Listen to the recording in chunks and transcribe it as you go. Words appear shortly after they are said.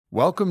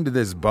Welcome to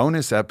this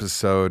bonus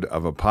episode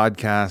of a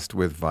podcast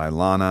with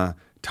Vailana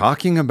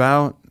talking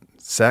about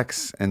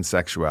sex and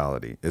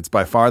sexuality. It's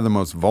by far the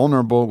most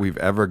vulnerable we've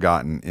ever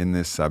gotten in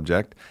this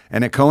subject,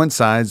 and it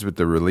coincides with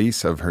the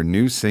release of her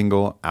new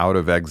single, Out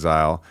of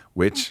Exile,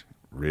 which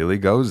really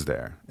goes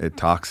there. It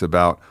talks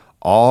about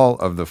all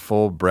of the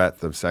full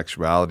breadth of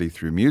sexuality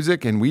through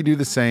music, and we do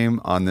the same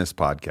on this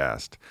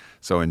podcast.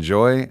 So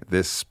enjoy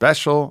this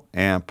special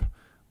amp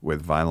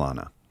with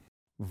Vailana.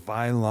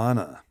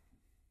 Vailana.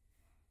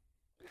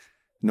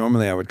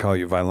 Normally I would call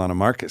you Vailana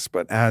Marcus,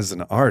 but as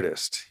an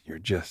artist, you're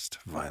just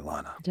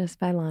Vailana. Just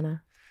Vailana.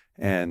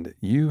 And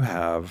you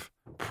have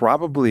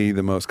probably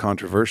the most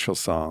controversial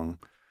song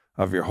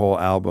of your whole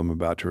album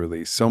about to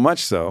release. So much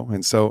so,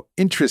 and so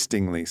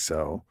interestingly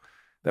so,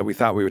 that we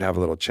thought we would have a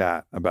little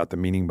chat about the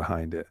meaning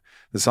behind it.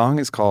 The song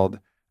is called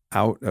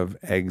Out of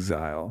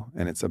Exile,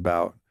 and it's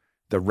about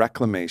the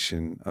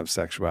reclamation of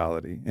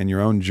sexuality and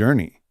your own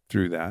journey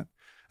through that,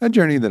 a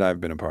journey that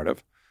I've been a part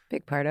of.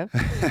 Big part of.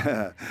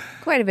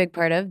 Quite a big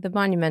part of, the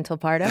monumental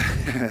part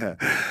of.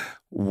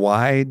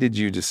 Why did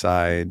you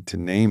decide to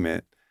name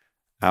it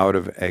Out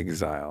of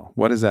Exile?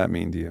 What does that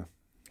mean to you?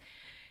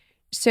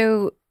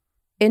 So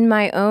in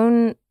my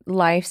own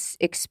life's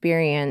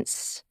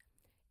experience,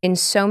 in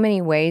so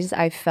many ways,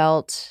 I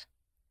felt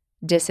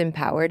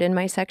disempowered in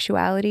my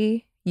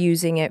sexuality,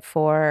 using it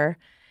for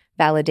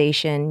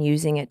validation,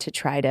 using it to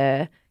try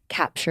to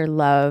capture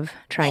love,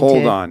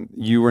 Hold on.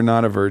 You were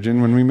not a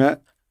virgin when we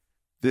met?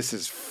 This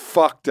is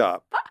fucked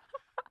up.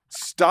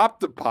 Stop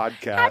the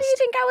podcast. How do you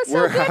think I was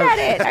so good at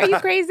it? Are you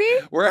crazy?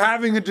 We're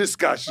having a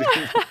discussion.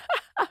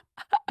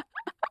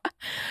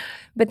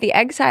 But the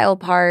exile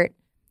part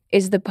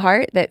is the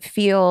part that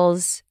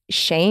feels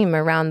shame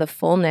around the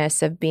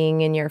fullness of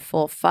being in your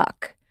full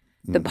fuck.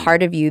 The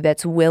part of you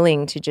that's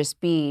willing to just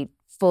be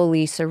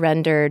fully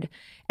surrendered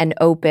and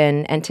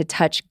open and to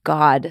touch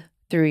God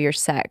through your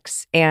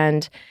sex.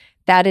 And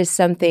that is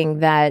something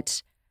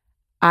that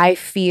I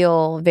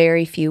feel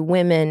very few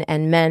women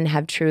and men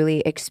have truly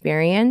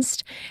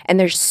experienced. And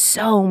there's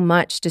so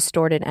much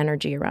distorted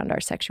energy around our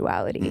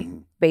sexuality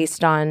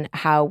based on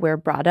how we're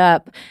brought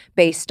up,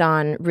 based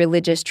on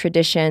religious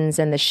traditions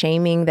and the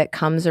shaming that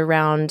comes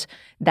around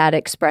that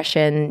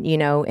expression, you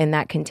know, in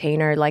that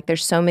container. Like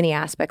there's so many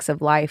aspects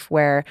of life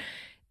where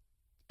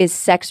is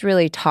sex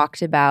really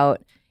talked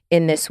about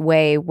in this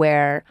way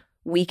where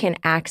we can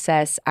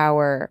access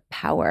our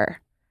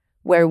power,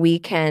 where we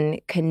can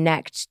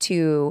connect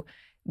to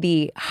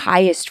the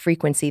highest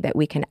frequency that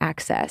we can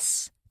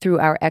access through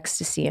our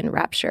ecstasy and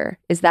rapture.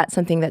 Is that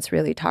something that's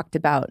really talked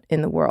about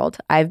in the world?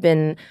 I've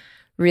been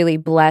really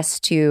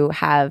blessed to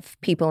have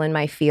people in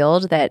my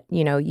field that,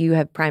 you know, you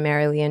have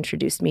primarily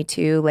introduced me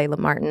to, Layla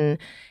Martin,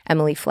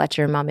 Emily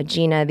Fletcher, Mama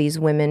Gina, these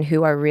women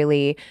who are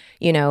really,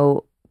 you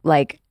know,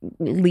 like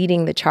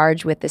leading the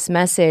charge with this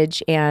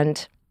message.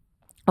 And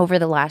over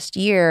the last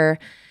year,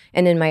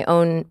 and in my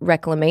own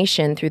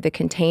reclamation through the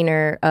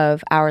container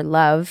of our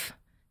love,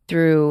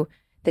 through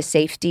the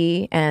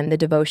safety and the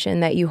devotion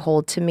that you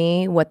hold to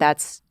me, what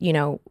that's, you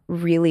know,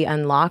 really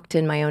unlocked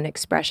in my own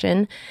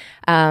expression.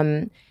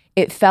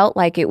 It felt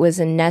like it was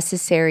a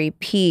necessary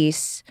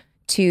piece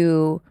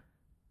to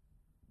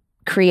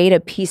create a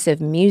piece of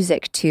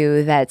music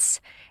too that's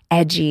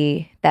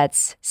edgy,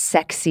 that's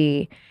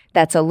sexy,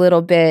 that's a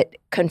little bit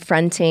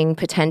confronting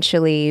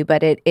potentially,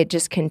 but it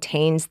just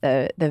contains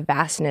the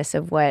vastness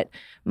of what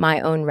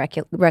my own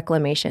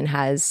reclamation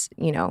has,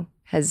 you know,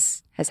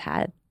 has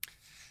had.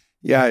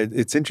 Yeah,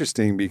 it's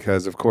interesting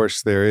because, of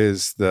course, there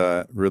is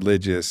the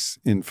religious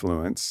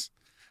influence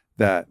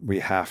that we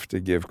have to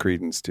give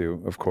credence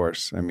to, of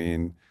course. I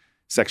mean,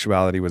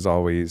 sexuality was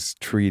always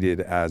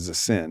treated as a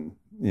sin,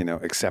 you know,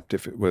 except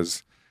if it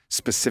was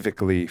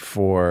specifically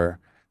for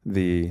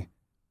the,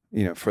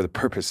 you know, for the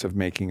purpose of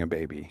making a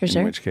baby,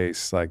 in which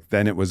case, like,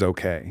 then it was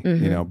okay,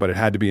 you know, but it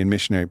had to be in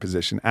missionary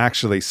position.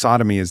 Actually,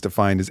 sodomy is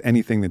defined as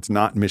anything that's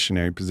not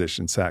missionary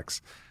position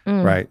sex.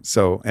 Right.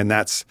 So, and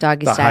that's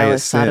doggy the style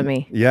highest is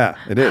sodomy. Sin. Yeah,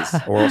 it is.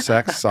 Oral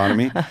sex,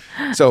 sodomy.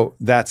 So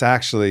that's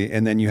actually,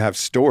 and then you have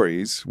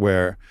stories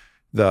where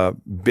the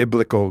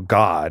biblical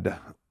God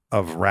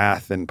of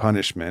wrath and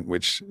punishment,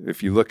 which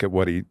if you look at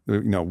what he,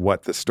 you know,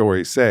 what the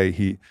stories say,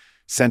 he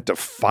sent a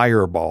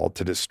fireball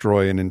to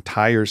destroy an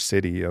entire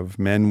city of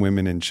men,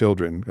 women, and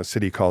children, a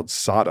city called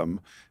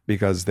Sodom,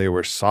 because they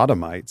were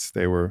sodomites.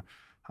 They were,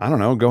 I don't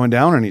know, going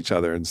down on each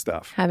other and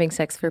stuff. Having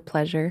sex for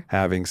pleasure.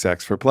 Having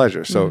sex for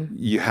pleasure. So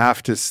you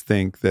have to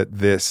think that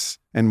this,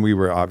 and we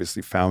were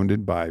obviously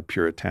founded by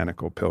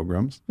puritanical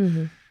pilgrims.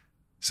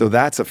 So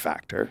that's a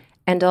factor.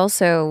 And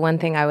also one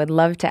thing I would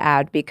love to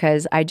add,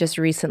 because I just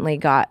recently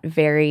got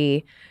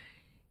very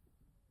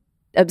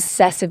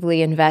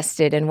obsessively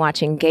invested in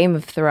watching Game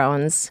of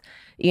Thrones.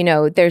 You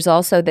know, there's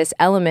also this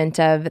element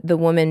of the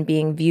woman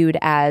being viewed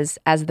as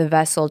the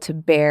vessel to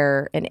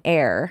bear an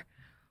heir,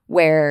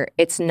 where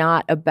it's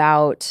not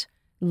about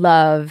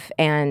love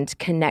and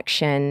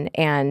connection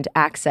and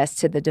access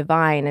to the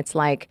divine. It's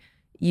like,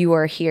 you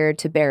are here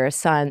to bear a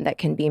son that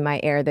can be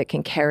my heir, that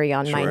can carry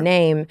on my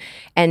name.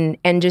 And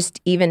just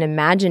even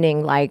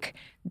imagining like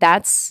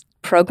that's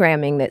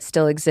programming that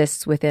still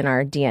exists within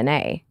our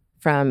DNA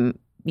from,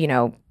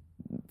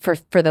 for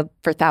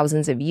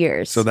thousands of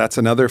years. So that's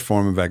another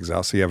form of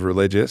exile. So you have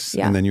religious,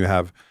 and then you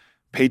have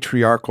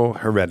patriarchal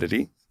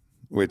heredity,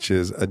 which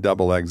is a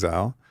double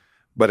exile.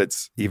 But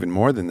it's even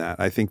more than that.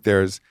 I think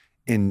there's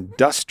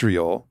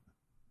industrial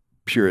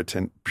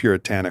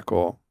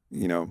puritanical,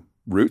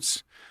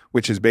 roots,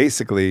 which is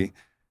basically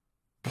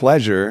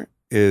pleasure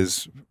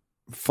is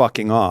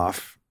fucking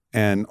off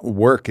and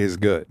work is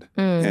good.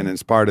 And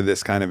it's part of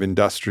this kind of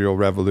industrial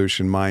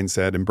revolution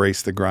mindset,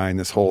 embrace the grind,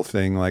 this whole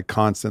thing, like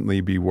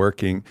constantly be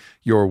working.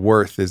 Your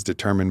worth is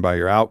determined by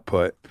your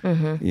output,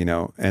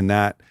 and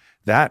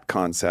that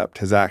concept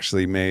has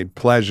actually made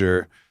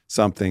pleasure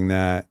something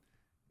that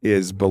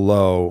is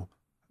below,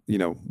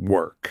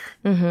 work.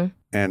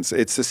 And so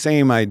it's the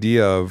same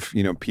idea of,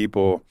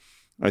 people,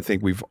 I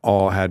think we've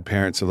all had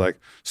parents who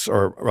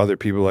or other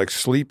people like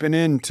sleeping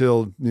in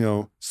till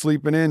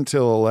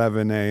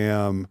 11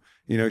 a.m.,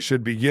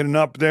 should be getting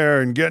up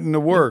there and getting to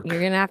work. You're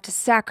going to have to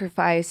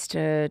sacrifice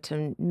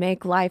to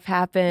make life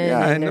happen.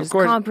 Yeah, and there's of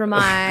course,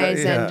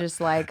 compromise and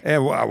just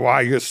And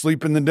why you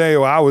sleep in the day?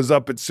 Well, I was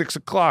up at 6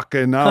 o'clock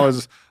and I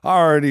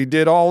already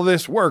did all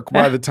this work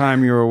by the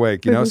time you were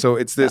awake, So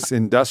it's this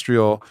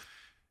industrial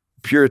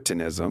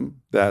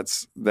puritanism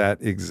that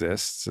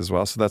exists as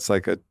well. So that's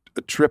like a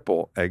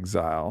triple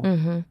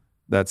exile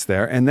that's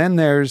there. And then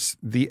there's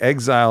the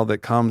exile that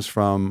comes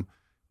from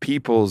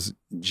people's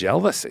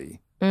jealousy.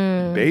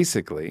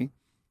 Basically,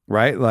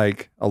 right?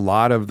 Like a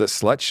lot of the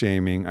slut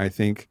shaming, I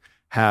think,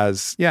 it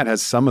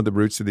has some of the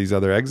roots of these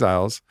other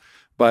exiles,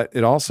 but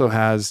it also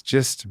has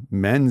just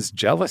men's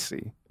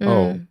jealousy.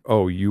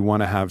 Oh, you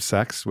want to have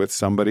sex with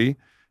somebody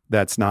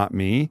that's not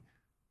me?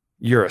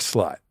 You're a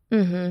slut,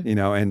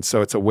 and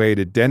so it's a way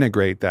to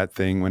denigrate that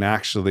thing when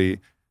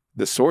actually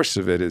the source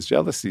of it is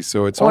jealousy.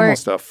 So it's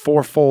almost a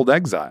fourfold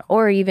exile.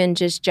 Or even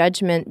just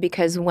judgment,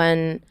 because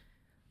when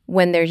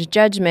there's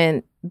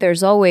judgment,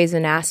 there's always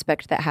an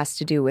aspect that has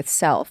to do with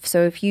self.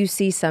 So if you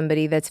see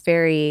somebody that's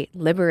very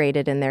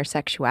liberated in their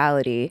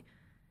sexuality,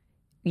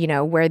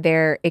 where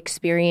they're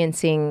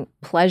experiencing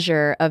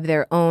pleasure of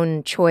their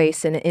own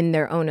choice and in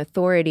their own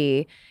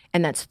authority,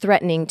 and that's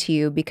threatening to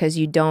you because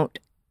you don't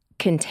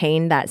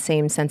contain that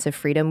same sense of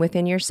freedom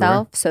within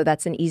yourself. Right. So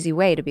that's an easy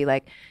way to be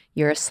like,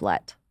 you're a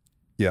slut.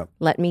 Yeah.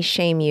 Let me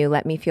shame you.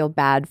 Let me feel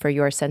bad for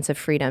your sense of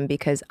freedom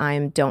because I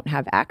don't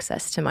have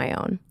access to my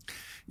own.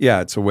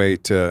 Yeah, it's a way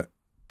to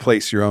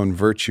place your own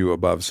virtue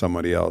above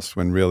somebody else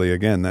when really,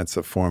 again, that's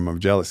a form of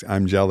jealousy.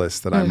 I'm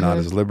jealous that I'm not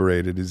as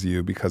liberated as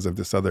you because of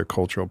this other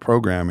cultural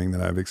programming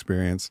that I've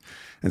experienced.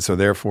 And so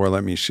therefore,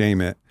 let me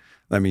shame it.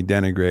 Let me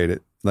denigrate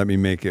it. Let me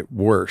make it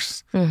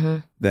worse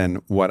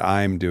than what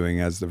I'm doing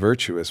as the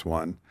virtuous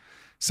one.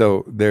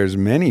 So there's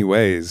many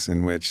ways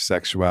in which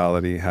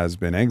sexuality has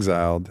been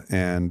exiled.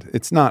 And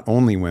it's not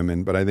only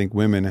women, but I think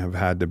women have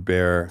had to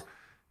bear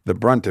the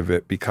brunt of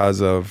it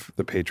because of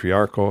the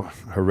patriarchal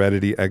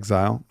heredity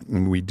exile.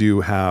 And we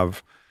do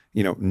have,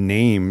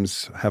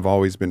 names have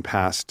always been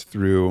passed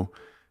through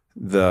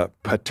the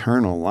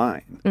paternal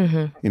line.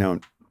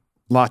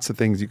 Lots of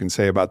things you can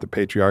say about the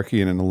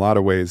patriarchy, and in a lot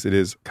of ways it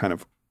is kind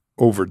of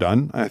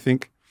overdone, I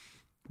think.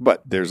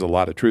 But there's a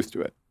lot of truth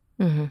to it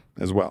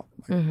as well.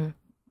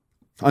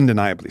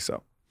 Undeniably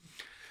so.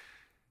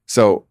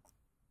 So,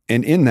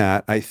 and in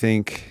that, I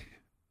think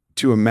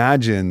to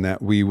imagine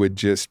that we would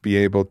just be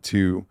able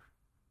to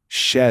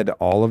shed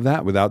all of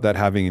that without that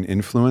having an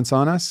influence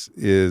on us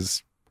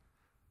is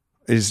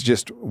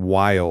just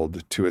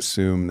wild to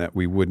assume that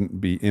we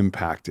wouldn't be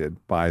impacted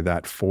by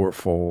that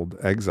fourfold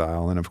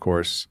exile. And of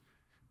course,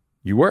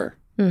 you were.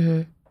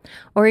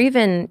 Or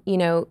even,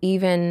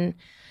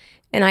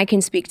 and I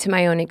can speak to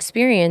my own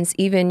experience,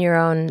 even your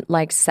own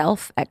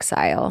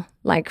self-exile.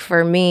 Like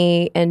for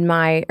me in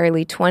my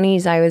early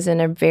 20s, I was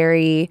in a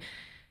very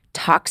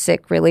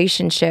toxic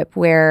relationship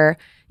where,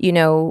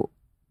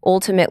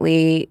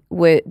 ultimately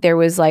there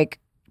was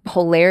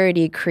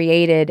polarity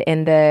created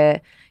in the,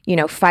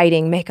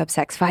 fighting makeup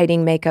sex,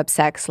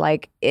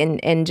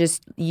 and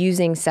just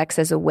using sex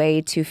as a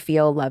way to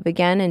feel love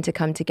again and to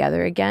come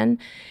together again,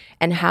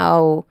 and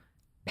how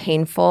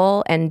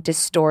painful and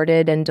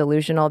distorted and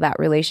delusional that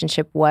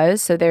relationship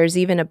was. So there's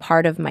even a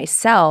part of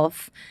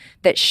myself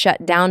that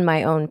shut down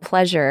my own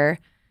pleasure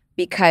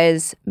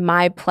because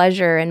my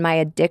pleasure and my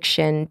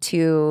addiction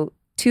to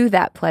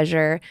that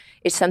pleasure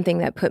is something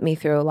that put me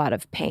through a lot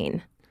of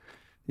pain.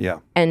 Yeah.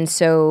 And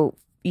so,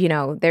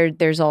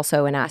 there's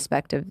also an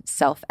aspect of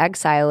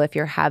self-exile if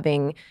you're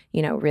having,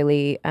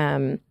 really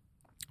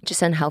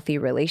just unhealthy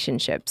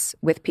relationships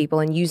with people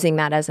and using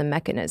that as a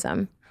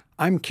mechanism.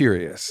 I'm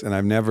curious, and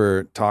I've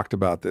never talked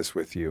about this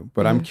with you,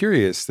 but I'm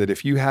curious that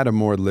if you had a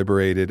more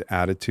liberated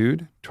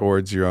attitude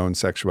towards your own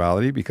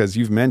sexuality, because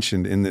you've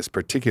mentioned in this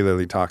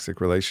particularly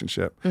toxic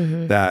relationship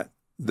that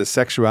the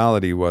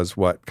sexuality was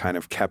what kind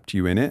of kept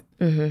you in it.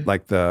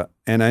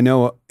 And I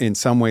know in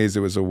some ways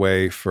it was a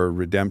way for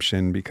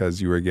redemption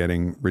because you were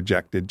getting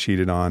rejected,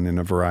 cheated on in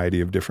a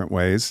variety of different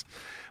ways.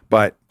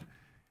 But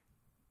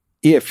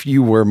if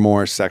you were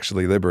more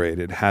sexually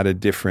liberated, had a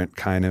different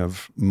kind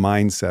of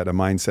mindset, a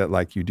mindset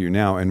like you do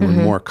now, and were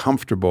more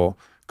comfortable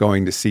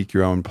going to seek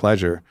your own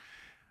pleasure,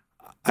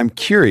 I'm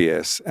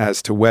curious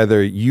as to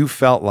whether you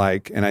felt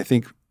like, and I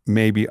think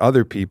maybe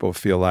other people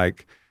feel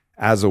like,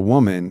 as a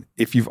woman,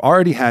 if you've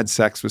already had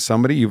sex with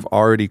somebody, you've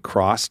already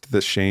crossed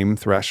the shame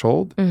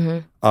threshold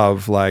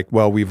of like,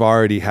 well, we've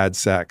already had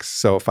sex.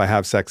 So if I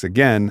have sex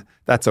again,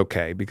 that's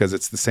okay because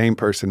it's the same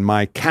person.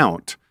 My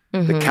count,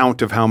 the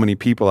count of how many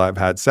people I've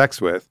had sex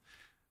with,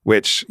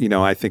 which,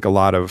 I think a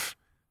lot of,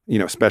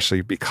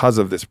 especially because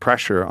of this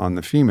pressure on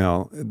the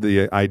female,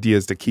 the idea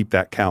is to keep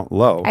that count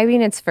low. I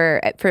mean, it's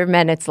for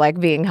men, it's like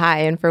being high,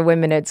 and for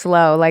women, it's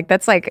low. Like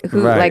that's like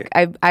who, Right.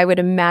 like I would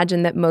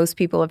imagine that most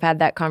people have had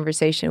that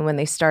conversation when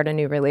they start a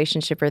new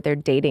relationship or they're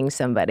dating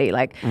somebody.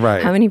 Like,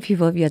 Right. how many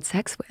people have you had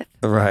sex with?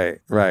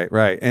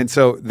 Right. And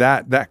so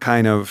that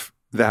kind of,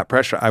 that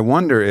pressure, I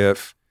wonder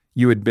if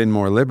you had been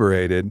more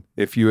liberated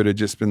if you would have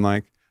just been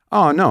like,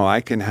 oh no,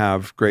 I can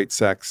have great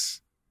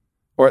sex,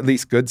 or at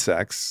least good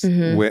sex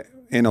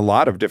in a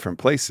lot of different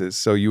places.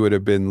 So you would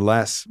have been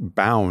less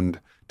bound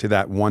to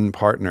that one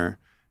partner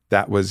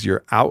that was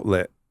your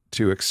outlet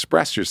to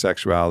express your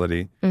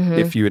sexuality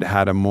if you had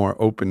had a more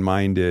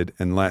open-minded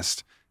and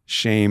less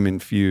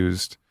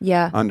shame-infused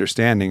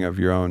understanding of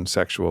your own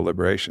sexual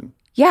liberation.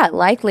 Yeah,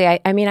 likely.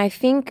 I mean, I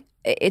think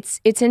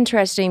it's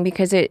interesting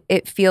because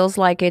it feels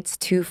like it's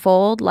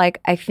twofold.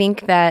 Like, I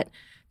think that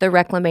the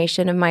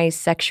reclamation of my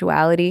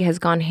sexuality has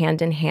gone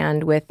hand in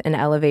hand with an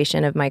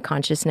elevation of my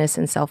consciousness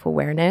and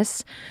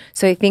self-awareness.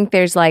 So I think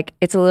there's like,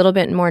 it's a little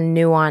bit more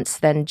nuanced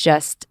than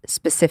just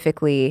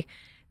specifically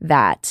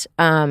that.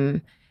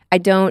 I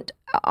don't,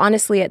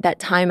 honestly, at that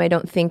time, I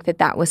don't think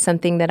that was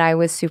something that I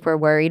was super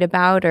worried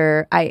about,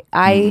 or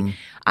I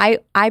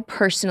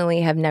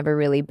personally have never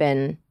really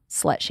been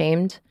slut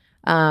shamed.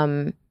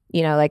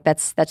 Like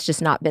that's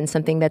just not been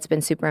something that's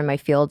been super in my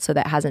field. So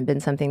that hasn't been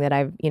something that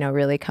I've,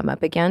 really come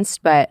up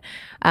against. But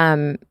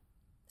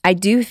I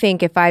do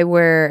think if I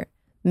were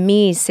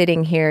me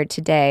sitting here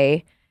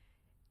today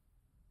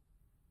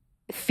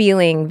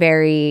feeling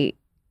very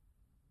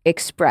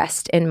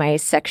expressed in my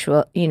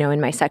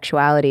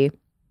sexuality,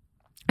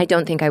 I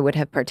don't think I would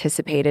have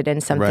participated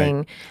in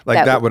something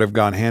like that would have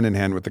gone hand in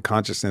hand with the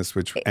consciousness,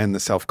 and the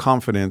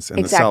self-confidence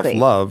and the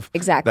self-love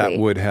that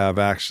would have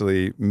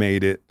actually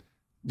made it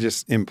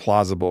just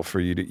implausible for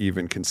you to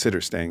even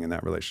consider staying in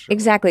that relationship.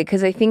 Exactly,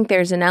 because I think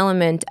there's an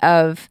element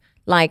of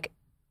like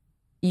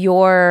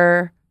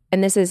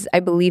and this is, I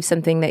believe,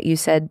 something that you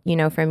said,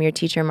 from your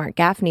teacher, Mark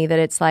Gaffney, that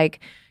it's like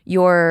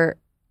your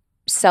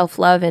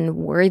self-love and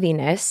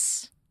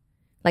worthiness,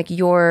 like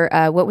your,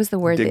 what was the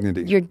word?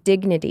 Dignity. Your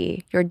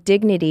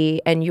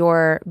dignity and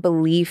your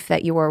belief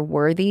that you are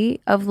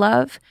worthy of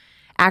love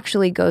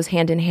actually goes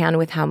hand in hand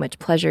with how much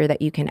pleasure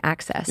that you can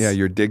access. Yeah,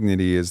 your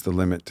dignity is the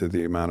limit to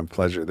the amount of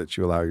pleasure that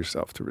you allow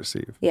yourself to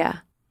receive. Yeah.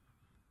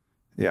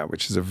 Yeah,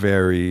 which is a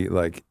very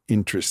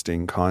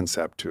interesting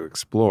concept to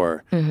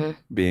explore,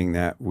 being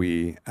that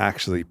we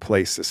actually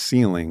place a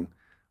ceiling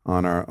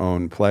on our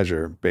own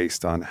pleasure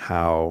based on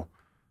how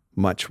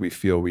much we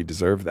feel we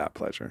deserve that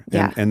pleasure.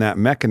 Yeah. And that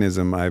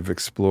mechanism I've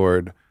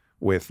explored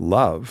with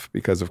love,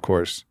 because of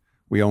course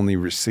we only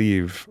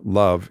receive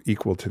love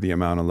equal to the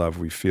amount of love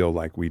we feel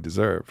like we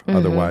deserve.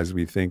 Otherwise,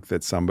 we think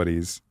that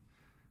somebody's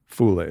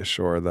foolish,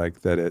 or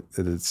like that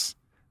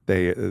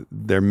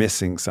they're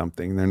missing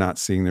something. They're not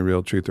seeing the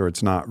real truth, or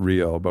it's not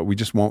real, but we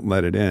just won't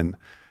let it in.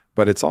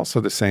 But it's also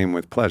the same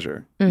with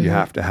pleasure. You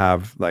have to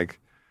have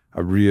like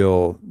a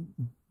real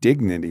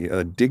dignity,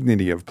 a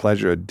dignity of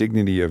pleasure, a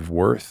dignity of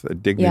worth, a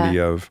dignity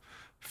of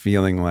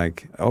feeling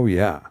like, oh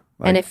yeah,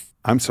 like, and if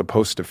I'm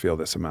supposed to feel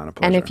this amount of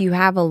pleasure. And if you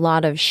have a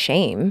lot of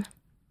shame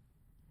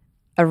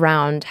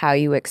around how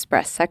you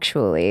express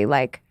sexually,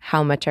 like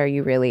how much are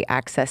you really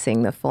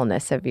accessing the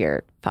fullness of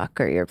your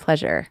fuck or your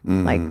pleasure?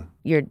 Like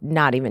you're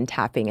not even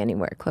tapping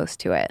anywhere close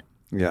to it.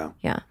 Yeah.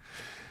 Yeah.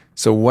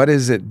 So what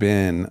has it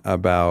been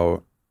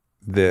about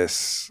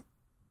this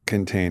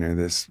container,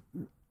 this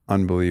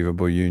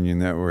unbelievable union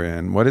that we're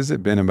in? What has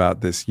it been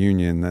about this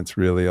union that's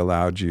really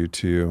allowed you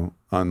to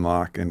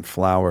unlock and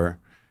flower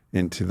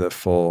into the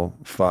full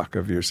fuck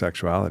of your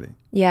sexuality?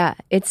 Yeah,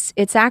 it's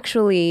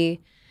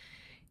actually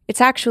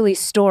the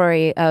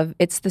story of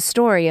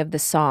the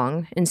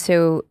song. And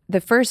so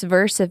the first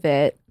verse of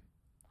it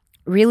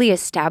really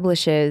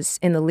establishes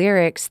in the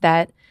lyrics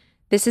that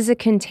this is a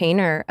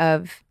container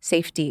of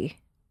safety.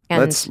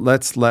 And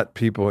let's let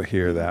people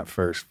hear that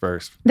first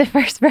verse. The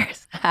first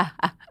verse.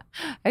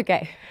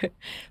 Okay. Let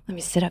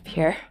me sit up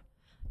here.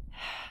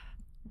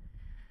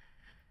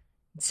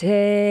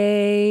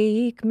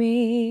 Take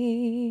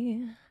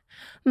me,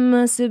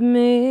 my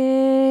submission,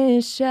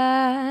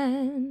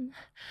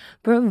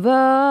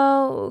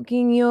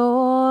 provoking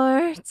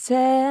your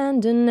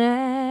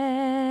tenderness.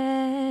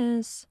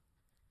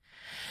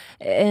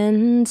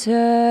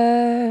 Enter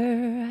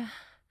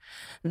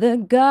the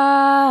garden,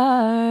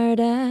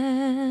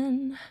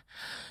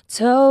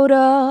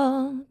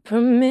 total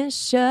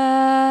permission.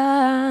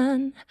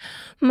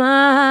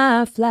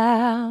 My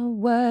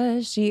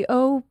flower she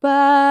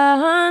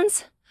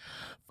opens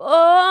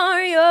for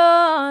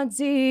your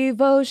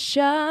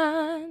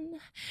devotion,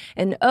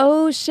 an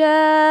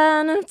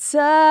ocean of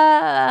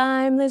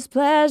timeless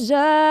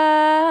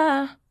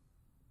pleasure.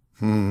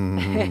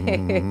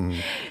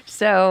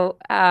 So,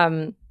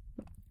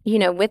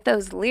 with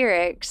those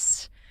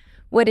lyrics,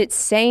 what it's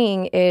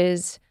saying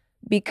is,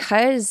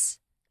 because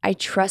I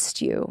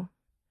trust you,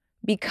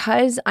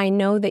 because I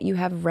know that you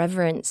have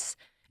reverence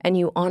and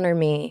you honor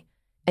me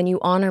and you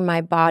honor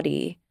my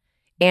body,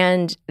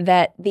 and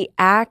that the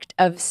act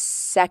of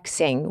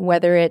sexing,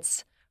 whether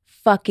it's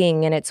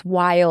fucking and it's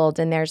wild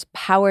and there's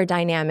power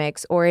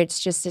dynamics, or it's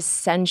just a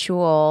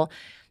sensual,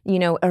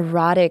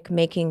 erotic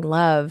making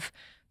love,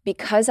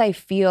 because I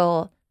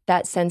feel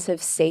that sense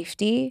of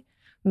safety,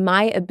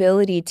 my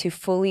ability to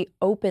fully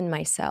open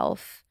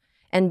myself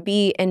and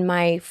be in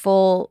my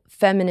full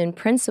feminine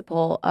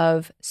principle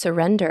of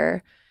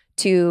surrender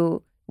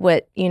to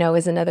what,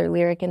 is another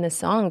lyric in the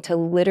song, to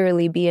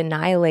literally be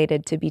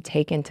annihilated, to be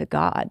taken to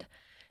God.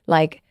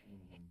 Like,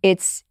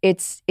 it's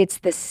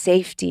the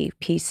safety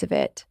piece of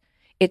it.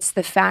 It's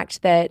the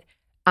fact that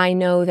I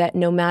know that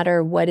no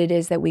matter what it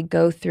is that we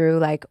go through,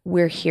 like,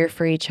 we're here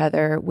for each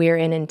other. We're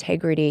in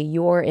integrity.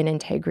 You're in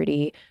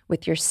integrity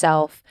with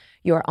yourself.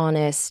 You're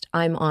honest.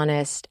 I'm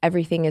honest.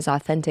 Everything is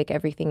authentic.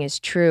 Everything is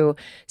true.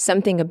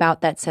 Something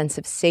about that sense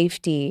of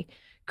safety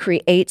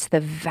creates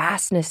the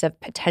vastness of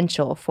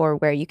potential for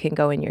where you can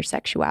go in your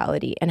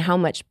sexuality and how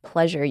much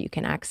pleasure you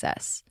can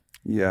access.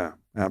 Yeah,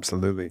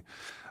 absolutely.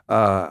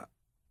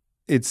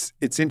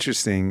 It's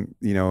interesting.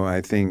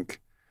 I think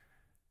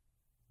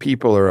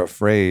people are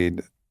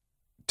afraid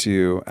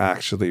to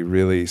actually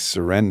really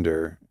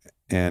surrender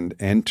and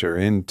enter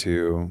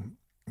into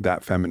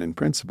that feminine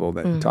principle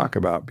that you talk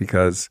about,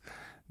 because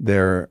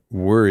they're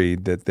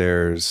worried that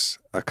there's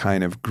a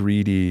kind of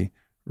greedy,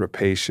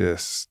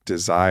 rapacious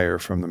desire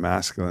from the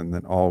masculine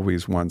that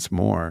always wants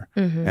more.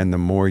 And the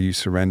more you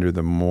surrender,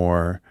 the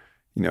more,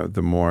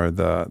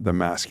 the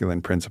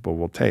masculine principle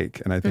will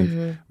take. And I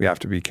think we have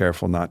to be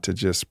careful not to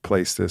just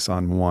place this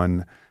on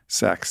one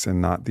sex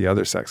and not the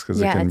other sex,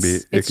 because it can be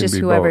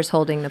whoever's both.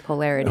 Holding the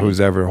polarity. Who's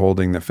ever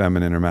holding the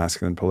feminine or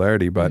masculine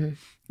polarity. But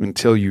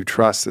until you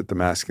trust that the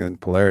masculine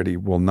polarity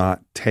will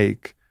not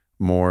take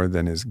more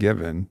than is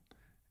given,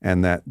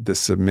 and that the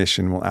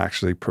submission will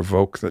actually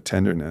provoke the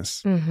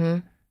tenderness,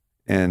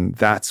 and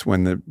that's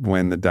when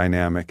the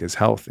dynamic is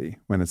healthy.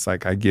 When it's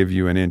like, I give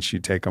you an inch, you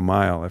take a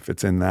mile. If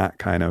it's in that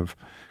kind of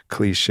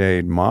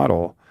cliched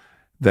model,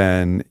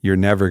 then you're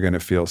never going to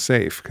feel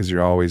safe, because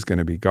you're always going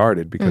to be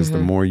guarded, because the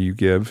more you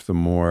give, the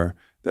more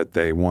that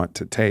they want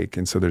to take.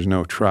 And so there's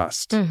no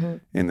trust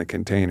in the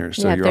container.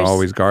 So you're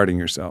always guarding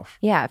yourself.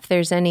 Yeah. If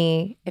there's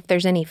any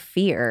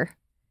fear,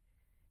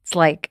 it's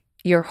like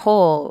your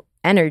whole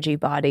energy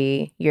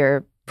body,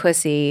 your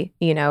pussy,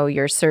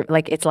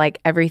 it's like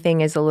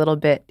everything is a little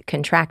bit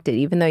contracted,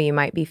 even though you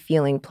might be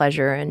feeling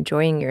pleasure and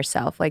enjoying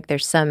yourself. Like,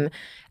 there's some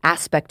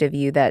aspect of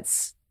you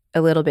that's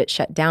a little bit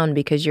shut down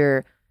because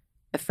you're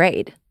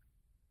afraid.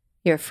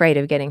 You're afraid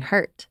of getting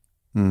hurt.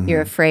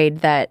 You're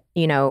afraid that,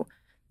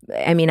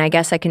 I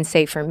guess I can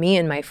say for me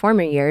in my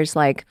former years,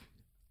 like,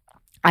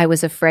 I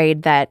was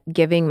afraid that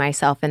giving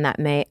myself in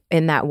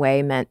that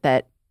way meant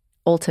that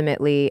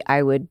ultimately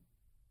I would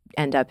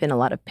end up in a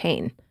lot of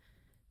pain,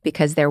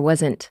 because there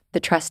wasn't the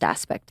trust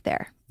aspect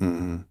there.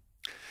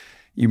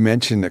 You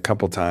mentioned a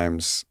couple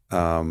times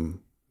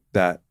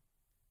that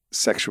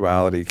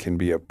sexuality can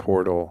be a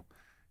portal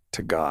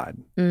to God.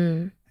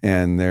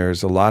 And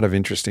there's a lot of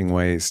interesting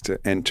ways to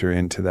enter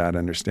into that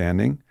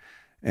understanding.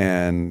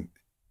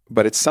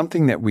 But it's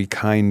something that we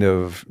kind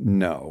of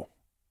know,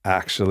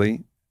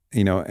 actually,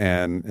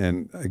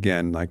 and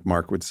again, like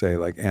Mark would say,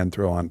 like,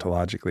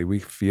 anthro-ontologically, we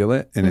feel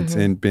it, and it's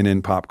been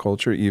in pop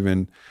culture.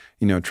 Even,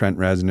 Trent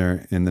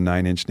Reznor in the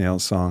Nine Inch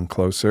Nails song,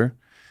 Closer,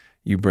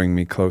 you bring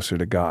me closer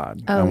to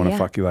God. I want to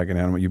fuck you like an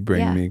animal. You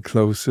bring me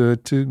closer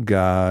to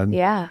God.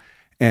 Yeah.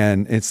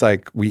 And it's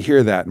like, we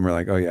hear that and we're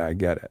like, oh yeah, I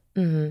get it.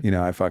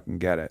 I fucking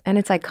get it. And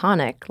it's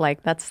iconic.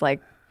 Like, that's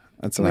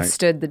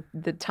withstood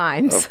the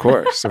times. Of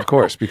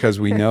course, because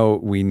we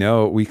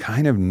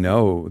kind of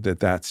know that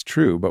that's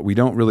true, but we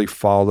don't really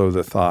follow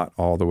the thought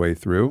all the way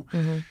through.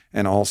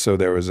 And also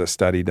there was a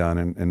study done,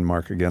 and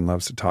Mark again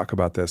loves to talk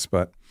about this,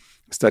 but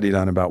a study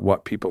done about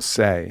what people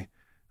say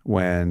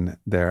when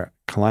they're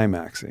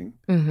climaxing.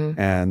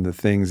 And the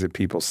things that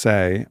people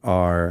say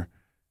are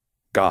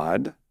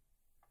God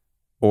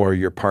or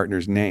your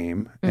partner's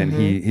name. And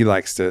he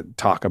likes to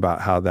talk about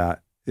how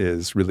that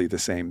is really the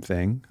same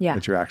thing,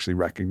 that you're actually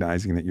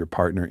recognizing that your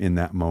partner in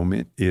that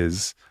moment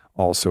is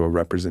also a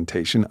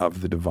representation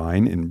of the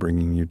divine in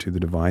bringing you to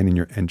the divine, and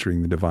you're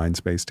entering the divine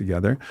space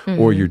together,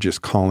 or you're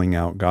just calling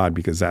out God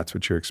because that's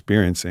what you're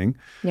experiencing.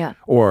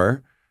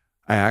 Or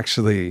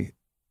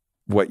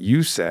what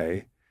you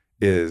say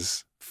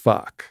is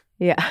fuck.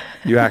 Yeah.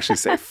 You actually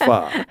say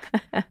fuck,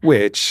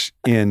 which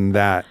in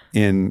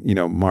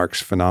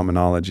Mark's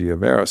phenomenology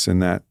of Eros, in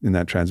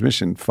that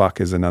transmission,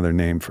 fuck is another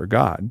name for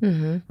God,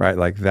 right?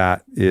 Like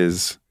that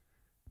is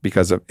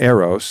because of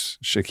Eros,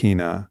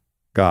 Shekinah,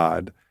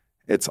 God.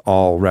 It's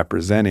all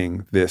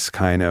representing this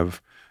kind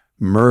of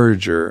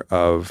merger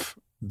of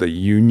the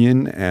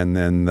union and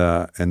then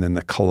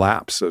the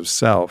collapse of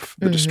self,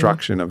 the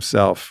destruction of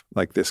self,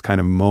 like this kind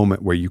of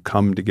moment where you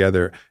come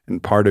together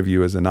and part of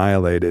you is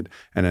annihilated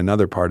and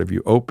another part of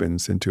you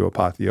opens into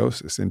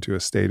apotheosis, into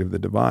a state of the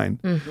divine,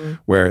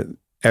 where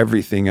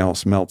everything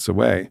else melts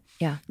away.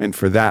 Yeah. And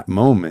for that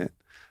moment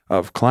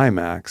of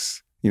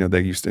climax,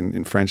 they used to,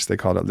 in French, they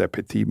called it le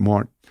petit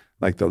mort,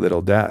 like the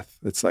little death.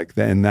 It's like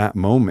in that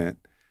moment,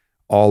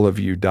 all of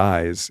you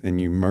dies and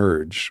you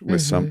merge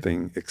with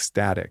something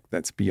ecstatic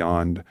that's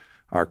beyond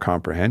our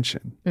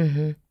comprehension.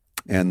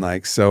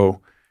 And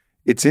so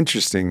it's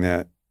interesting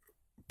that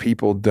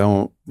people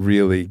don't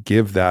really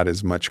give that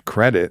as much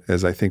credit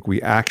as I think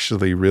we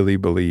actually really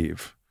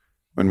believe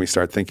when we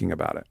start thinking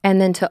about it. And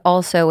then to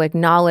also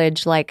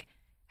acknowledge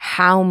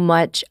how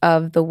much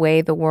of the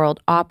way the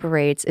world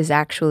operates is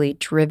actually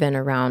driven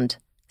around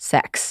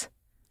sex.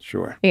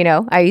 Sure.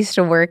 I used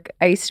to work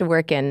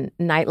in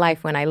nightlife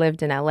when I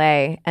lived in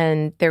LA,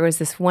 and there was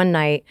this one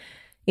night,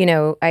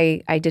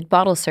 I did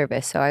bottle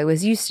service, so I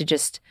was used to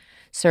just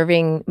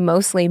serving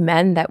mostly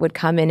men that would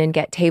come in and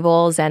get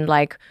tables, and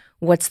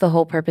what's the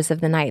whole purpose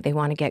of the night? They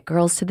want to get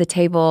girls to the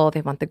table,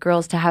 they want the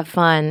girls to have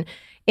fun,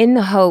 in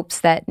the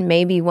hopes that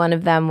maybe one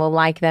of them will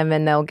like them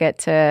and they'll get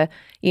to,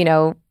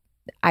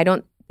 I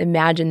don't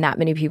imagine that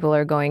many people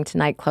are going to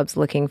nightclubs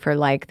looking for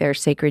their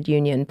sacred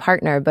union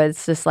partner, but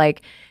it's just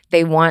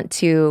they want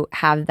to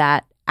have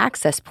that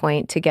access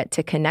point to get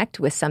to connect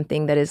with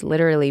something that is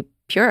literally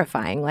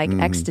purifying,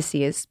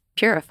 ecstasy is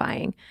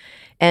purifying.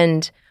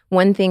 And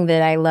one thing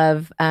that I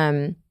love,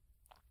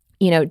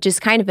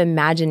 just kind of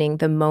imagining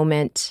the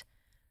moment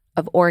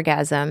of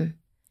orgasm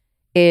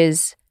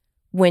is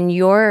when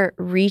you're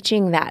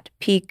reaching that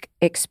peak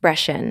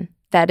expression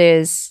that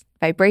is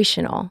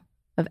vibrational,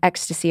 of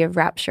ecstasy, of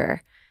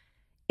rapture,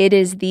 it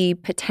is the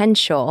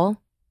potential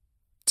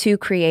to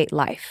create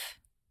life.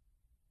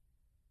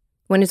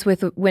 When it's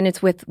with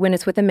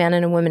a man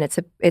and a woman,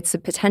 it's a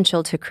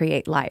potential to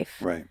create life.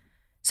 Right.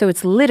 So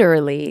it's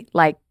literally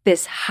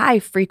this high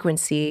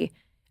frequency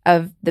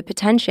of the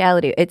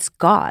potentiality. It's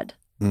God.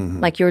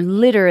 You're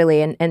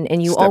literally and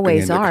you stepping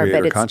always into are,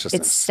 but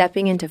it's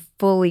stepping into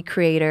fully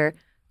creator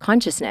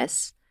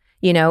consciousness.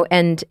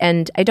 And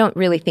I don't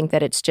really think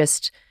that it's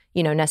just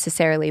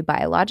necessarily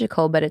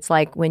biological, but it's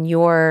when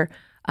you're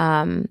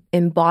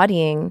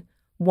embodying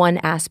one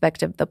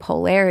aspect of the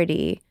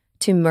polarity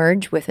to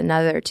merge with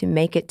another, to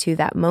make it to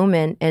that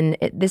moment. And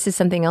this is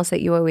something else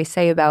that you always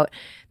say about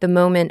the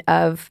moment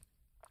of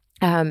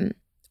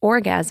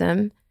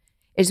orgasm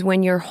is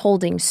when you're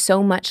holding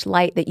so much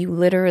light that you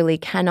literally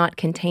cannot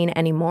contain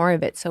any more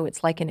of it. So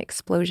it's like an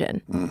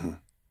explosion,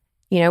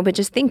 but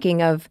just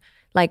thinking of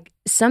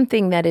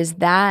something that is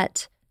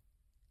that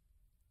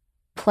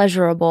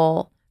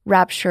pleasurable,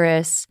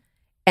 rapturous,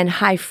 and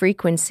high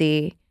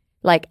frequency,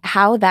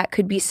 how that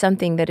could be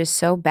something that is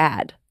so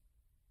bad.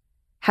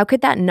 How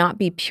could that not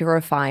be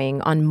purifying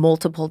on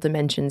multiple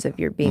dimensions of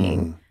your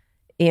being,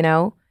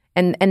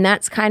 And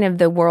that's kind of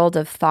the world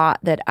of thought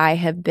that I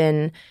have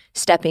been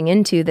stepping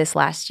into this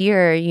last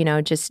year,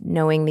 just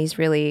knowing these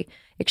really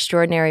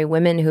extraordinary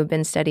women who have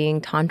been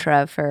studying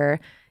Tantra for,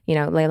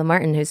 Layla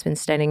Martin, who's been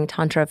studying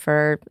Tantra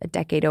for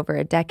over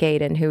a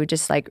decade, and who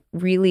just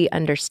really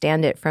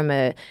understand it from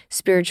a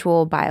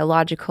spiritual,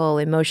 biological,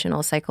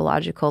 emotional,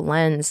 psychological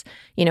lens.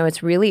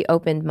 It's really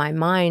opened my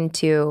mind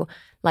to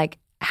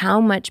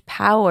how much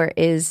power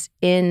is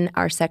in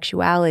our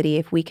sexuality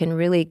if we can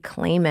really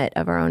claim it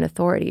of our own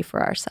authority for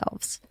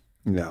ourselves.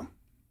 Yeah.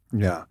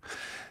 Yeah.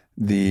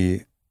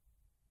 The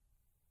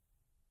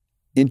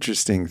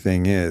interesting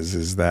thing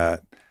is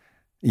that,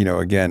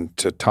 again,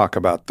 to talk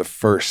about the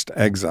first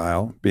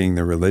exile being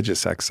the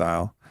religious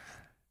exile,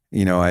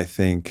 I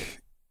think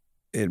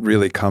it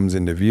really comes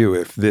into view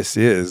if this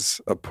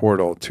is a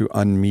portal to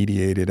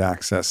unmediated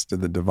access to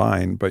the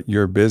divine, but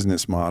your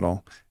business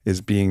model is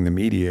being the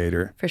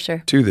mediator for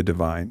sure to the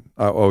divine.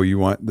 You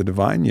want the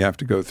divine? You have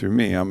to go through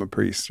me. I'm a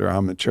priest or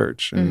I'm a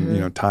church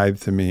and, tithe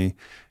to me.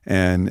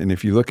 And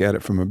if you look at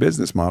it from a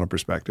business model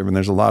perspective, and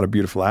there's a lot of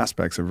beautiful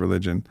aspects of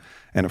religion.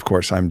 And of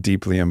course, I'm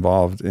deeply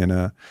involved in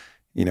a,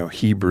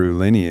 Hebrew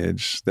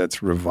lineage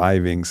that's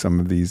reviving some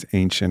of these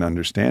ancient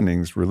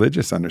understandings,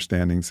 religious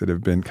understandings that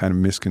have been kind of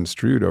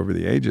misconstrued over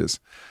the ages.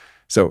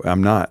 So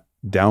I'm not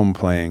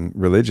downplaying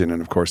religion.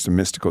 And of course, the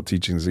mystical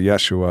teachings of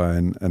Yeshua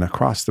and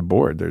across the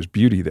board, there's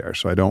beauty there.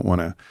 So I don't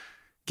want to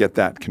get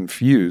that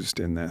confused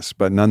in this.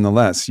 But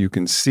nonetheless, you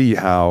can see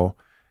how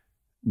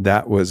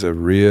that was a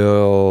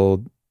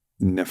real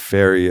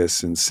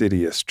nefarious,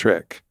 insidious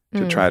trick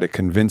to try to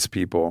convince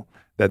people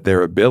that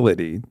their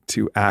ability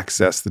to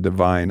access the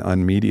divine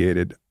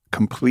unmediated,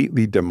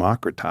 completely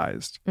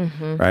democratized,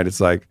 right?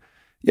 It's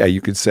you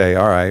could say,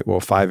 all right,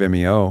 well,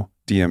 5-MeO,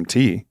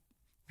 DMT,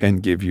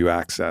 and give you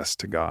access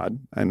to God.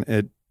 And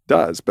it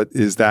does. But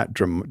is that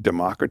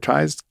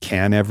democratized?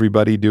 Can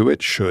everybody do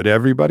it? Should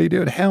everybody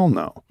do it? Hell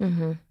no.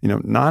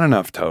 Mm-hmm. Not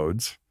enough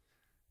toads.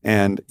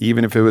 And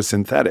even if it was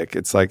synthetic,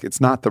 it's like it's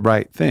not the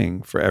right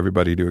thing for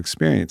everybody to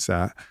experience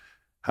that.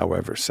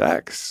 However,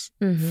 sex,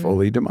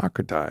 fully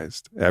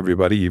democratized.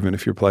 Everybody, even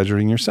if you're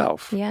pleasuring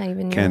yourself. Yeah,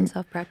 even your own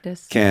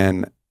self-practice.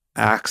 Can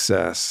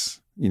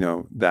access,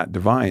 that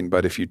divine.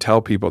 But if you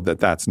tell people that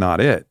that's not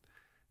it,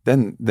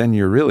 then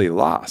you're really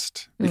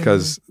lost.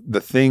 Because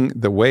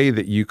the way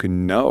that you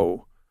can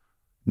know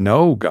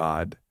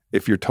God,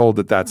 if you're told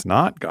that that's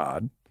not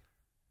God,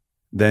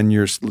 then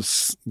you're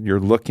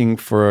looking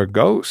for a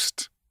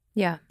ghost.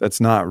 Yeah. That's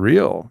not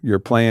real. You're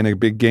playing a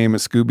big game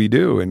of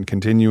Scooby-Doo and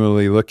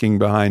continually looking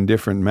behind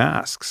different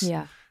masks.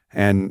 Yeah.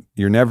 And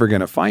you're never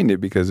going to find it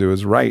because it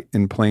was right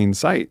in plain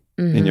sight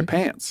in your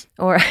pants.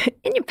 Or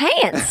in your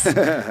pants.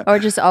 Or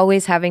just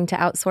always having to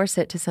outsource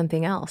it to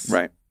something else.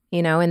 Right.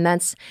 And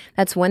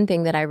that's one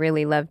thing that I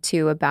really love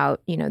too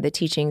about, the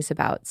teachings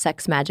about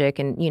sex magic.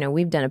 And,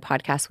 we've done a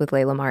podcast with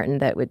Layla Martin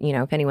that would,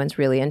 if anyone's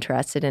really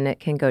interested in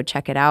it, can go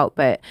check it out.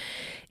 But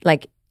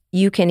like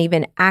you can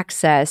even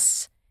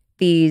access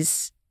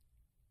these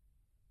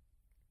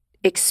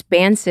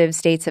expansive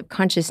states of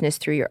consciousness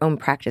through your own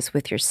practice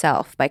with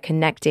yourself by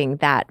connecting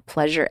that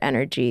pleasure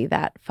energy,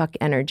 that fuck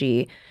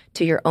energy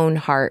to your own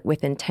heart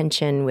with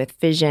intention, with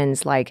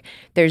visions. Like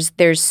there's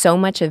so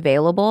much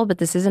available, but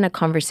this isn't a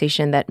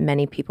conversation that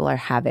many people are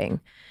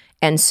having.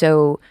 And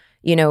so,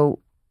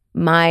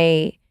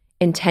 my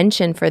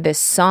intention for this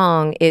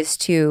song is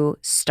to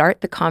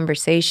start the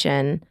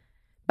conversation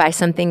by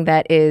something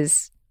that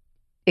is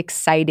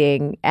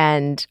exciting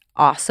and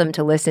awesome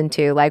to listen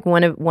to. Like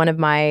one of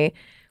my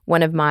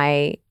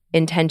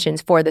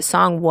intentions for the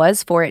song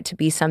was for it to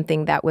be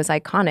something that was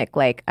iconic.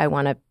 Like I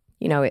want to,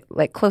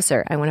 like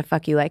closer. I want to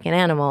fuck you like an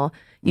animal.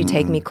 You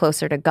take me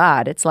closer to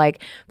God. It's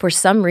like for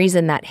some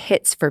reason that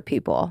hits for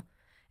people.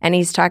 And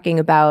he's talking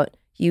about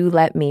you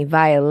let me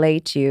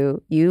violate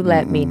you. You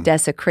let me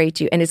desecrate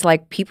you. And it's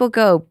like people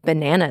go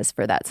bananas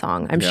for that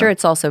song. I'm sure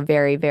it's also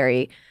very,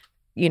 very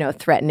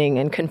threatening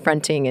and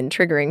confronting and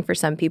triggering for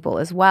some people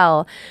as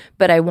well.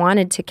 But I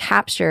wanted to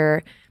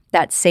capture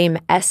that same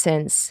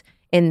essence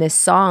in this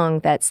song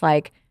that's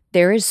like,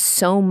 there is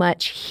so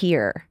much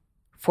here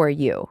for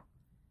you.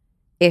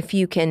 If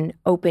you can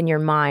open your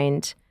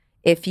mind,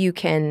 if you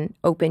can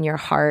open your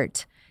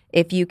heart,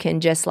 if you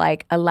can just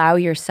like allow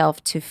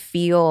yourself to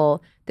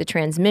feel the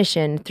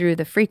transmission through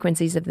the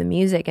frequencies of the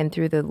music and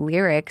through the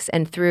lyrics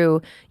and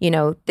through,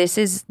 this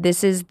is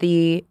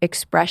the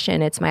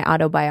expression. It's my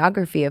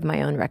autobiography of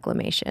my own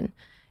reclamation.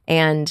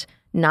 And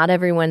not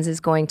everyone's is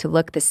going to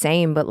look the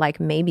same, but like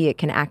maybe it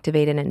can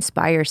activate and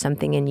inspire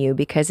something in you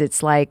because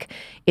it's like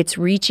it's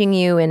reaching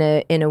you in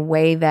a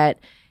way that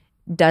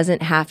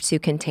doesn't have to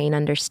contain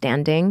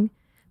understanding,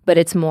 but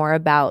it's more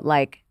about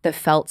like the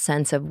felt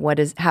sense of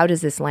how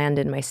does this land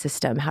in my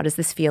system? How does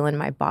this feel in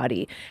my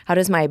body? How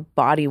does my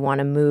body want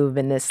to move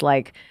in this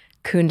like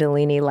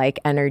Kundalini-like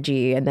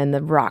energy? And then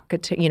the rock,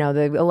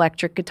 the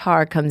electric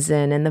guitar comes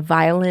in and the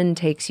violin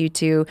takes you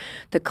to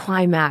the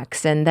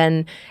climax. And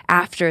then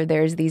after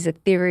there's these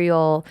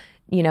ethereal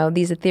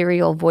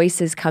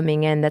voices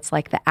coming in that's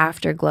like the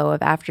afterglow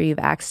of after you've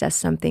accessed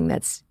something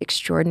that's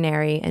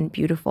extraordinary and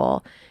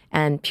beautiful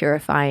and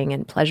purifying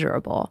and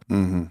pleasurable.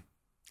 Mm-hmm.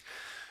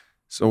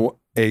 So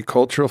a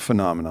cultural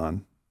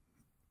phenomenon,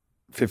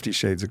 50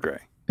 Shades of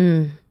Grey,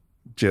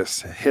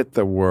 just hit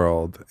the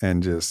world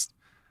and just,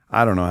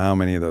 I don't know how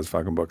many of those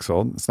fucking books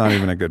sold. It's not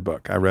even a good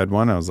book. I read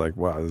one. I was like,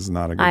 wow, this is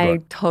not a good book. I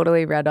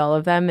totally read all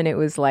of them and it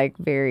was like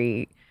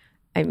it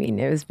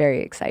was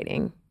very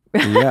exciting.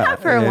 Yeah.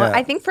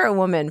 I think for a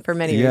woman, for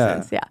many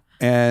reasons. Yeah.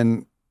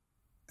 And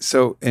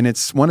so, and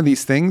it's one of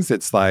these things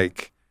that's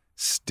like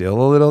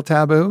still a little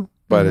taboo,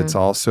 but it's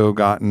also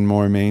gotten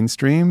more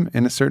mainstream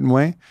in a certain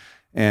way.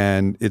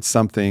 And it's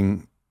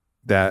something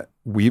that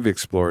we've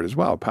explored as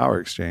well, power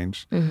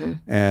exchange. Mm-hmm.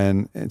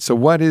 And so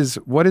what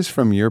is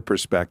from your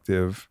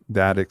perspective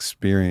that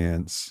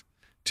experience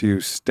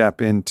to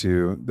step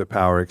into the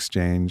power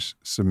exchange,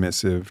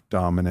 submissive,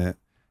 dominant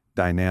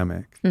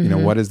dynamic?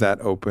 Mm-hmm. What does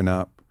that open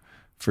up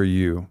for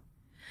you?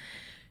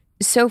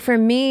 So for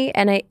me,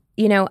 and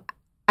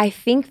I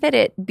think that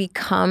it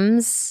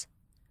becomes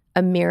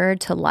a mirror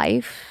to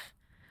life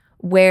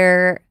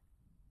where,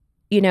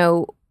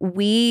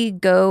 we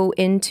go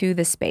into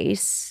the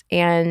space,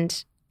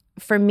 and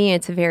for me,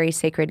 it's a very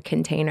sacred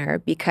container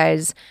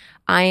because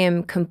I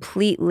am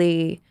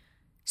completely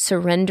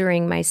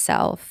surrendering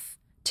myself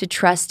to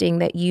trusting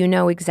that you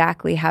know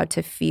exactly how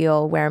to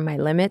feel where my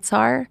limits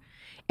are,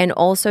 and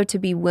also to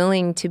be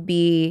willing to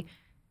be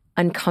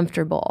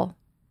uncomfortable,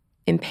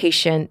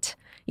 impatient,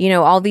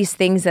 all these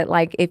things that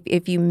like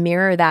if you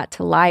mirror that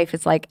to life,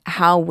 it's like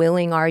how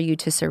willing are you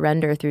to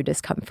surrender through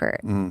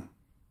discomfort?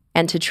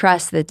 And to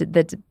trust that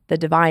the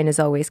divine is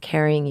always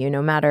carrying you,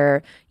 no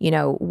matter,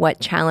 what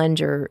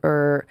challenge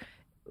or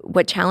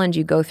what challenge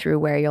you go through,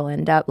 where you'll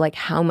end up, like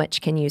how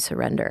much can you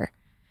surrender?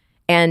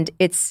 And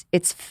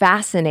it's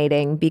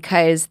fascinating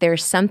because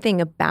there's something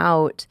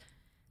about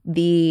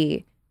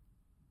the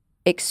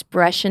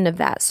expression of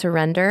that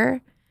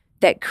surrender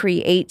that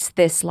creates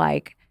this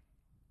like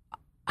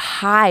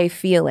high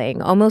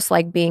feeling, almost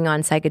like being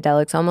on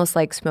psychedelics, almost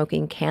like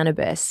smoking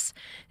cannabis.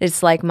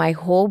 It's like my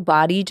whole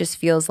body just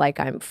feels like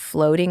I'm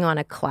floating on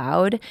a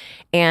cloud,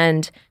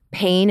 and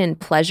pain and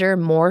pleasure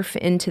morph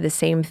into the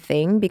same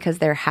thing because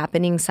they're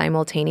happening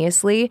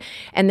simultaneously.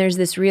 And there's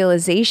this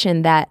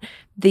realization that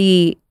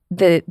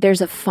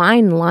there's a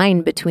fine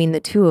line between the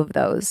two of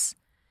those.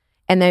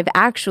 And they've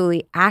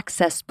actually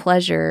accessed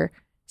pleasure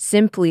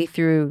simply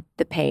through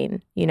the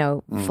pain,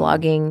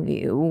 flogging,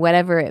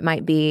 whatever it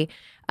might be.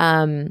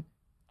 And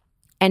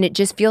it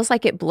just feels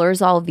like it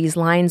blurs all of these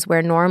lines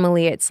where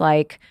normally it's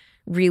like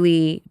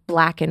really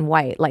black and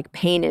white, like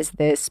pain is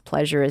this,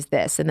 pleasure is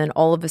this. And then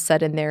all of a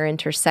sudden they're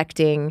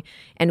intersecting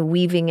and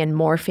weaving and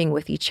morphing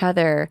with each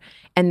other.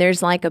 And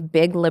there's like a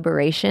big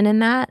liberation in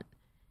that.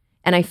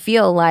 And I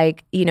feel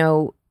like,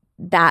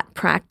 that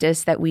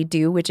practice that we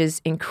do, which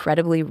is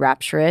incredibly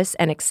rapturous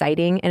and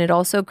exciting, and it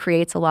also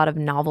creates a lot of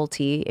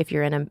novelty if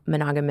you're in a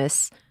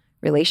monogamous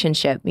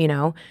relationship,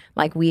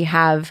 like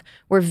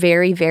we're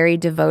very, very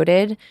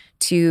devoted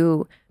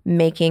to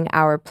making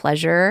our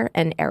pleasure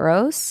and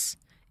eros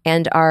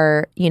and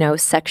our,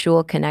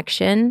 sexual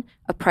connection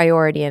a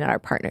priority in our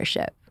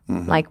partnership.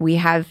 Mm-hmm. Like we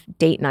have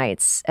date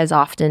nights as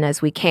often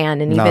as we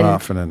can, and not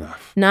often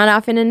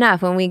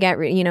enough. When we get,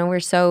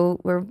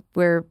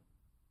 we're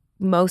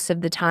most of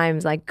the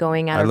times like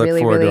going out. I look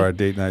forward to our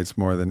date nights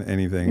more than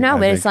anything. No,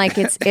 but it's like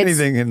it's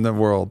anything in the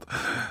world.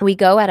 We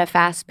go at a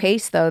fast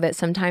pace though that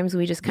sometimes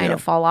we just kind of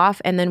fall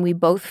off, and then we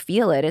both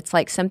feel it. It's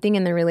like something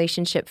in the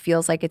relationship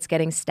feels like it's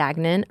getting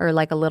stagnant or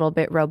like a little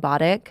bit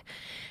robotic,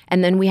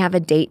 and then we have a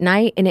date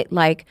night and it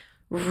like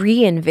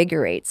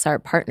reinvigorates our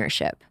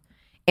partnership.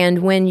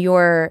 And when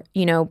you're,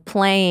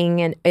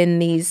 playing in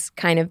these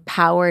kind of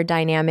power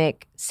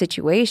dynamic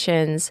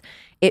situations,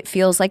 it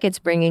feels like it's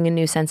bringing a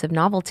new sense of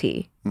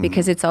novelty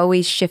because it's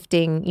always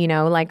shifting,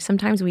 like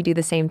sometimes we do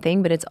the same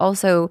thing, but it's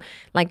also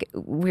like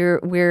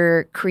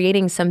we're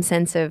creating some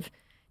sense of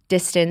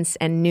distance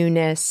and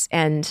newness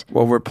and...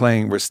 Well,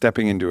 we're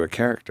stepping into a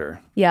character.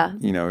 Yeah.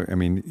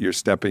 You're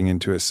stepping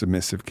into a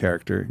submissive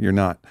character. You're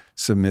not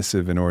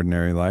submissive in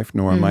ordinary life,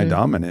 nor am I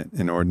dominant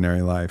in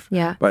ordinary life.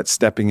 Yeah. But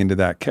stepping into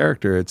that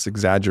character, it's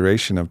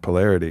exaggeration of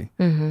polarity,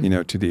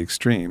 to the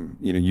extreme.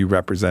 You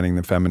representing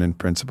the feminine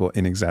principle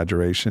in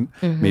exaggeration,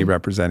 me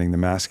representing the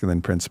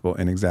masculine principle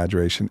in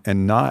exaggeration,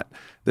 and not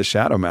the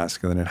shadow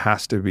masculine. It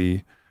has to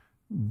be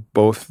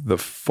both the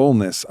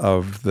fullness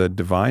of the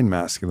divine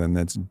masculine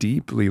that's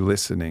deeply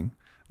listening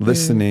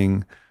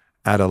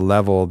at a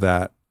level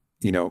that,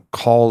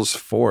 calls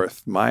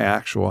forth my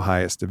actual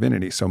highest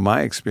divinity. So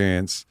my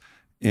experience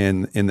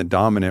in the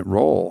dominant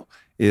role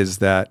is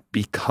that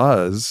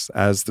because,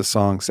 as the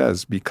song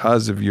says,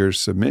 because of your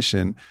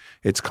submission,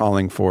 it's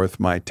calling forth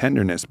my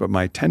tenderness, but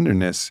my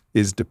tenderness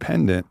is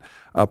dependent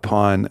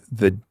upon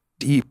the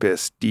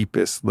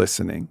deepest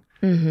listening,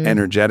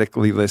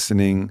 energetically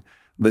listening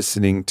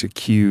to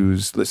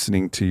cues,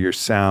 listening to your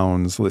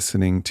sounds,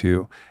 listening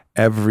to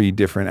every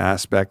different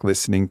aspect,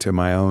 listening to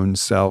my own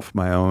self,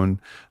 my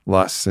own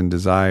lusts and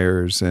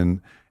desires,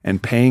 and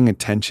paying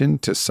attention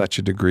to such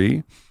a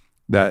degree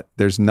that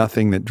there's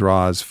nothing that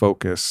draws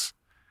focus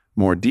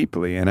more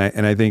deeply. And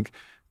I think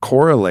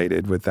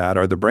correlated with that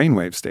are the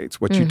brainwave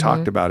states. What you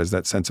talked about is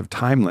that sense of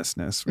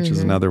timelessness, which is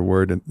another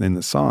word in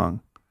the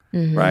song,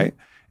 right?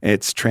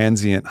 It's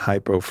transient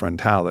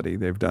hypofrontality.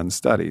 They've done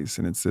studies,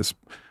 and it's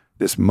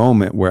this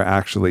moment where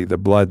actually the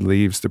blood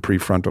leaves the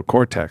prefrontal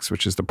cortex,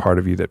 which is the part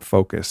of you that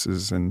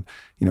focuses and,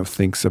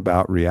 thinks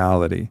about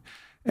reality.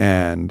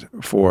 And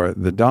for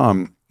the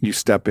Dom, you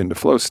step into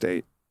flow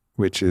state,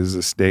 which is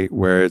a state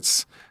where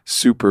it's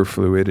super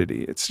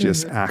fluidity. It's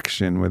just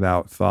action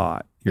without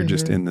thought. You're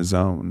just in the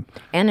zone.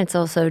 And it's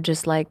also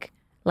just like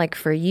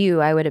for you,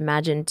 I would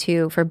imagine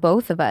too, for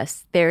both of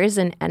us, there is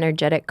an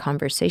energetic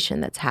conversation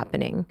that's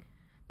happening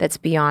that's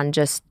beyond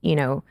just,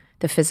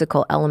 the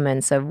physical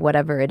elements of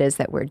whatever it is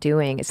that we're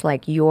doing. It's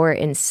like you're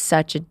in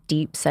such a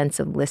deep sense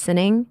of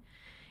listening,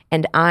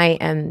 and I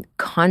am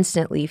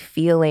constantly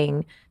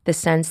feeling the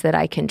sense that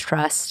I can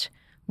trust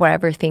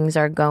wherever things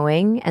are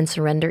going and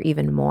surrender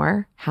even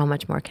more. How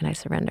much more can I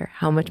surrender?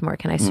 How much more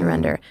can I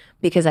surrender?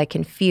 Because I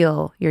can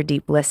feel your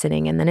deep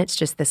listening. And then it's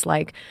just this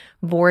like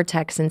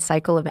vortex and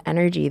cycle of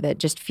energy that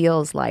just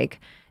feels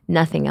like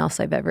nothing else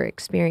I've ever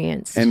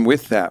experienced. And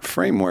with that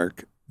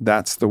framework,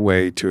 that's the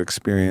way to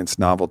experience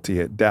novelty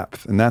at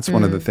depth. And that's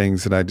one of the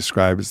things that I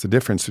describe as the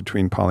difference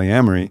between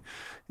polyamory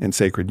and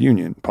sacred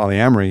union.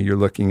 Polyamory, you're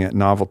looking at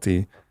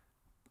novelty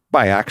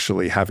by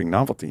actually having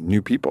novelty,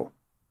 new people.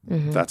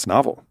 That's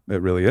novel.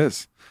 It really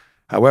is.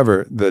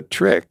 However, the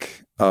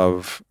trick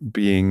of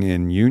being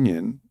in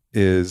union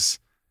is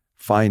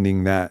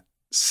finding that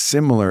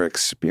similar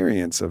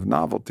experience of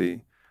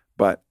novelty,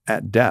 but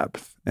at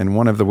depth. And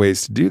one of the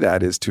ways to do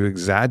that is to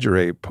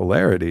exaggerate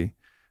polarity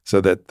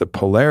so that the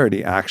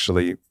polarity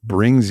actually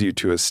brings you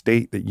to a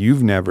state that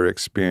you've never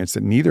experienced,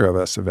 that neither of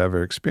us have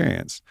ever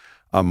experienced.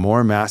 A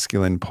more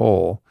masculine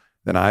pole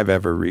than I've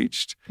ever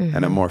reached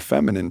and a more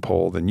feminine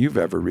pole than you've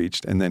ever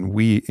reached. And then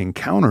we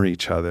encounter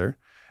each other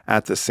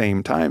at the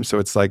same time. So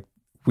it's like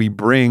we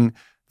bring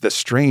the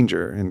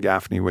stranger, and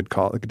Daphne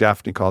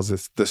calls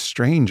this the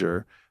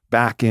stranger,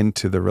 back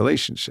into the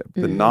relationship,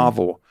 the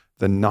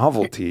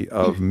novelty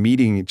of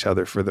meeting each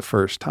other for the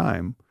first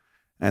time.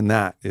 And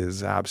that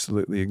is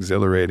absolutely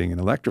exhilarating and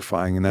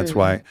electrifying. And that's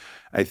why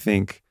I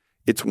think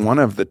it's one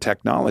of the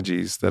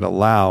technologies that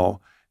allow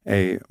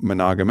a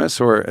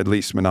monogamous, or at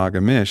least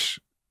monogamish,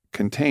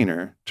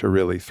 container to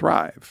really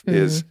thrive,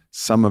 is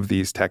some of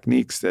these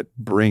techniques that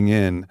bring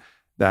in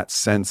that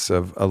sense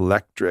of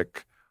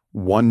electric,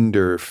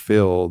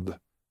 wonder-filled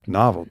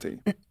novelty.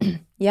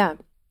 Yeah.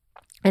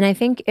 And I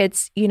think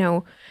it's,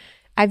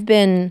 I've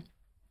been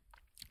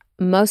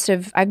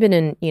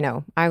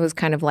in, I was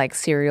kind of like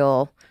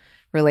serial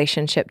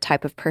relationship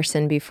type of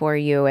person before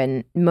you.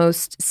 And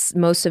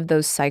most of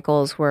those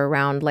cycles were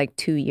around like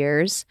 2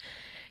 years.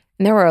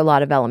 And there were a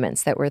lot of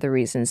elements that were the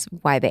reasons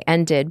why they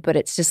ended. But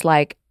it's just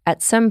like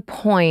at some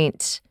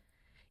point,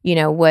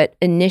 what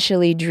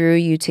initially drew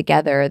you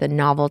together, the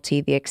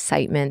novelty, the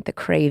excitement, the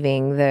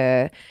craving,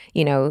 the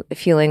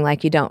feeling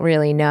like you don't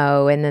really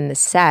know, and then the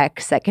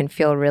sex that can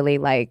feel really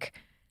like,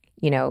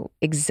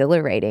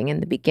 exhilarating in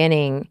the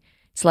beginning.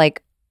 It's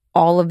like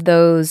all of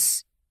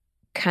those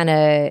kind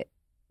of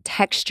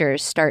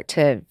textures start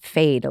to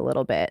fade a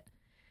little bit.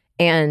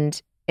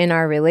 And in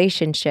our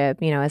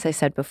relationship, as I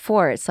said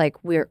before, it's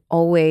like we're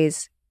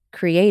always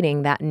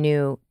creating that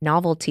new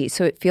novelty.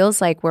 So it feels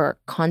like we're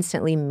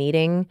constantly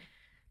meeting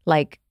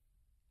like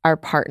our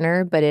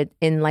partner, but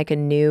in like a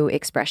new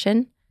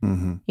expression,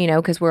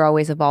 because we're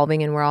always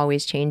evolving and we're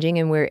always changing,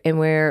 and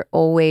we're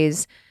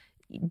always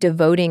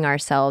devoting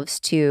ourselves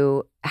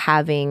to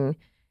having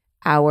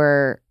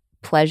our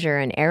pleasure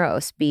and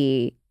eros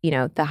be,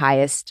 the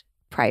highest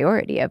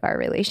priority of our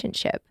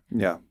relationship.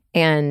 Yeah.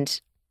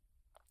 And,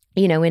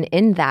 and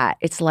in that,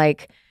 it's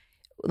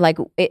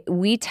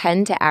we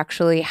tend to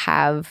actually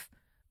have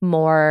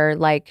more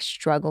like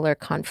struggle or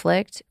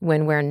conflict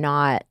when we're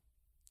not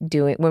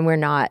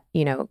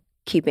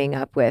keeping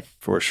up with,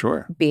 for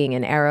sure, being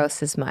in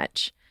eros as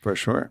much. For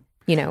sure.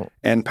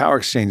 And power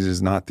exchange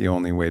is not the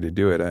only way to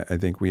do it. I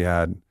think we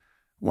had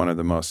one of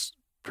the most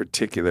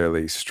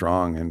particularly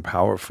strong and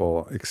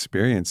powerful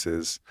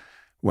experiences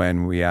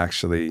when we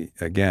actually,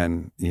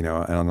 again, and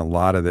on a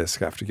lot of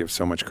this, I have to give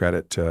so much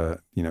credit to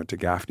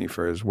Gaffney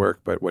for his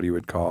work, but what he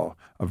would call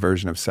a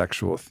version of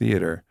sexual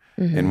theater,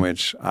 in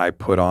which I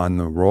put on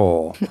the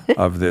role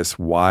of this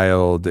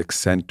wild,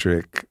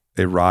 eccentric,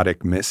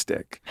 erotic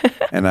mystic.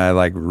 And I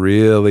like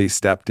really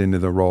stepped into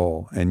the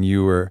role, and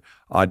you were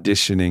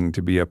auditioning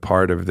to be a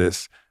part of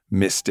this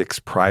mystic's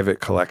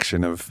private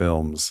collection of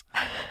films,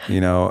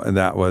 and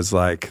that was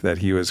like that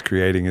he was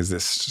creating as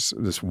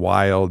this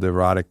wild,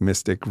 erotic,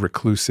 mystic,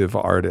 reclusive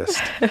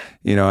artist,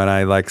 and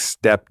I like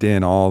stepped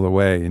in all the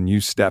way, and you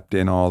stepped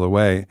in all the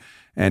way.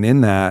 And in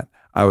that,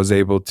 I was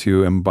able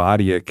to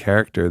embody a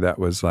character that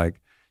was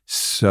like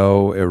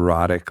so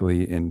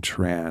erotically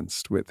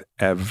entranced with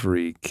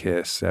every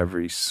kiss,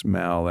 every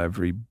smell,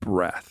 every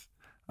breath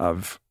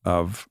of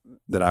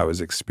that I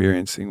was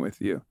experiencing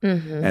with you.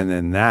 And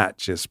then that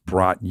just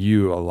brought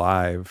you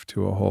alive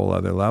to a whole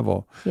other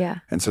level. Yeah.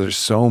 And so there's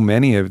so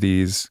many of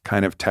these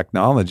kind of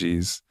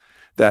technologies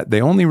that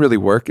they only really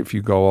work if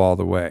you go all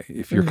the way.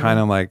 If you're kind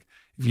of like,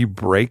 if you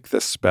break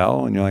the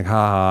spell and you're like,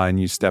 ha ha, and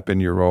you step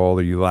into your role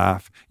or you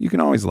laugh, you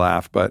can always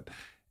laugh. But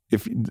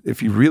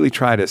if you really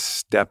try to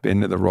step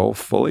into the role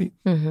fully,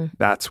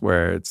 that's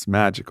where it's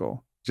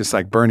magical. Just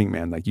like Burning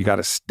Man, like you got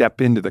to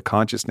step into the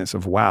consciousness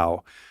of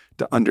wow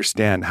to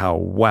understand how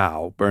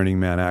wow Burning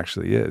Man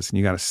actually is. And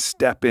you got to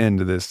step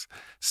into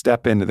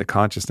the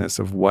consciousness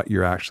of what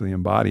you're actually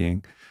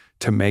embodying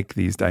to make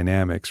these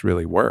dynamics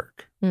really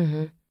work.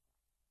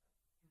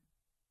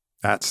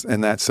 That's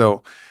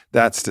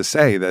to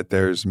say that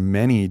there's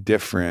many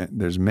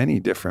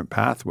different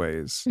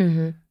pathways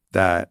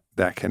that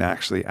can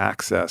actually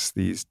access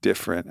these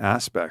different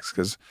aspects,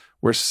 because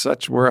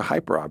we're a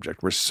hyper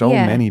object. We're so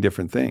many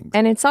different things.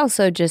 And it's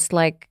also just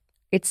like,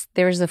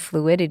 there's a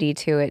fluidity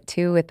to it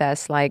too with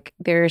us. Like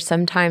there are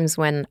some times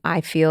when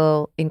I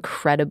feel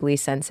incredibly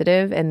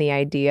sensitive, and the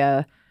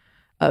idea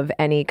of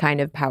any kind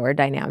of power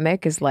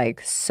dynamic is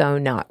like so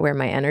not where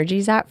my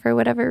energy's at for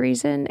whatever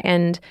reason.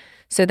 And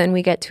so then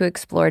we get to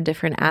explore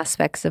different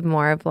aspects of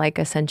more of like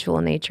a sensual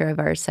nature of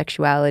our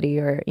sexuality,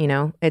 or,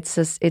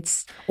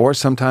 Or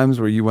sometimes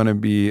where you want to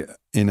be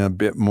in a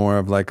bit more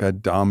of like a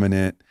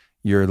dominant,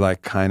 you're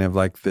like kind of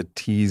like the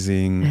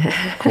teasing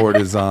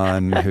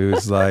courtesan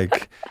who's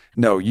like,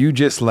 no, you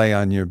just lay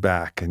on your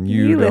back and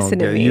you listen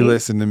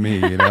to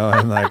me,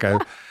 and like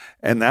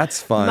and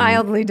that's fun.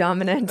 Mildly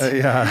dominant.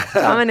 Yeah.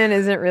 Dominant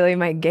isn't really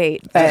my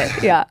gate,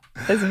 but yeah,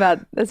 that's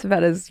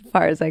about as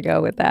far as I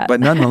go with that.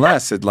 But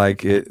nonetheless,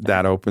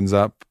 that opens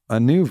up a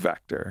new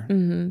vector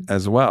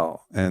as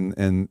well.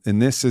 And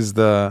this is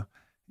the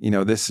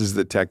this is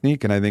the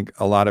technique. And I think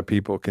a lot of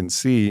people can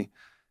see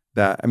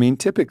that. I mean,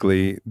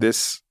 typically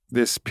this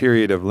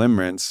period of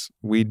limerence,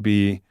 we'd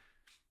be,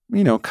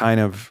 kind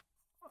of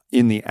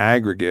in the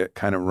aggregate,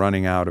 kind of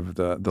running out of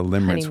the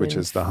limerence, which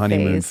is the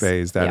honeymoon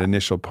phase, that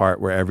initial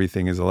part where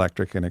everything is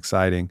electric and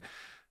exciting,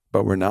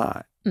 but we're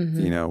not.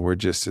 We're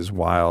just as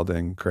wild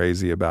and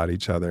crazy about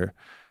each other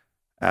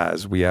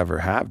as we ever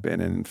have been.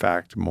 And in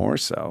fact, more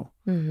so,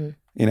 and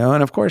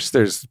of course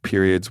there's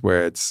periods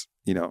where it's,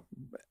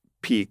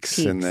 peaks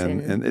and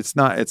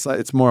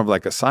it's more of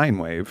like a sine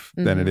wave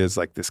than it is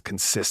like this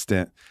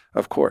consistent.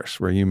 Of course,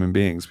 we're human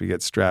beings. We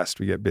get stressed,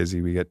 we get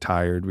busy, we get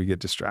tired, we get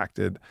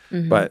distracted.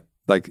 But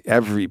like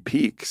every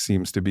peak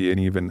seems to be an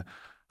even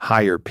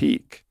higher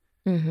peak,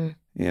 and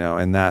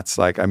that's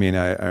like, I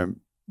mean,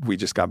 we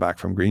just got back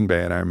from Green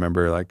Bay, and I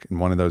remember like in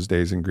one of those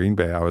days in Green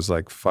Bay, I was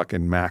like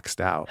fucking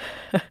maxed out.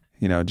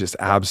 Just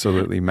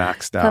absolutely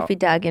maxed out. Puppy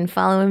dog and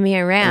following me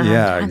around.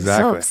 Yeah, I'm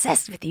exactly. so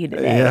obsessed with you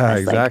today. Yeah,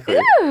 exactly.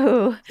 Like,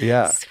 ooh,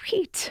 yeah,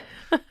 sweet.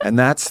 and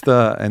that's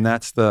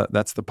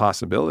the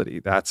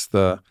possibility. That's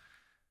the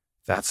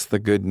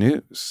good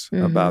news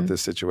about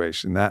this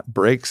situation. That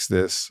breaks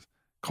this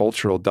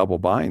cultural double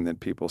bind that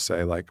people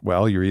say, like,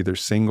 well, you're either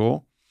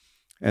single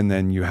and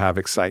then you have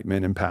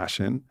excitement and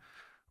passion,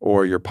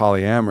 or you're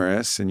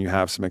polyamorous and you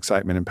have some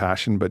excitement and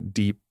passion, but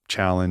deep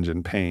challenge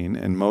and pain.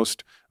 And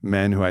most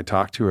men who I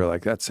talk to are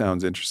like, that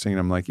sounds interesting. And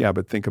I'm like, yeah,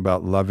 but think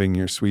about loving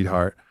your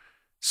sweetheart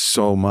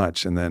so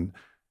much and then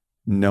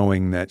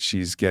knowing that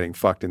she's getting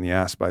fucked in the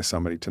ass by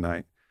somebody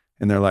tonight.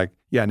 And they're like,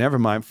 yeah, never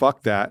mind,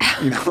 fuck that.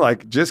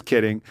 Like, just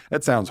kidding.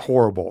 That sounds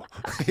horrible.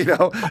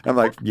 I'm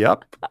like,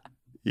 yep,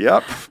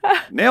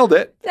 nailed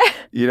it.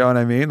 You know what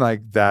I mean?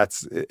 Like,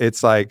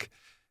 it's like,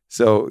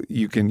 so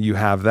you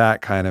have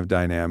that kind of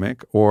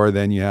dynamic, or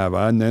then you have,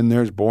 and then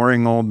there's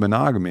boring old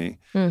monogamy.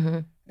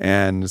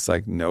 And it's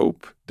like,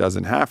 nope,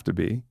 doesn't have to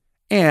be.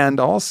 And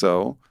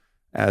also,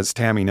 as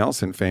Tammy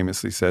Nelson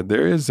famously said,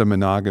 there is a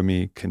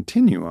monogamy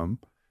continuum.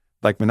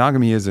 Like,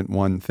 monogamy isn't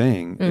one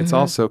thing. It's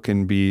also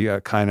can be a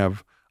kind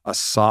of a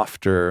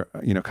softer,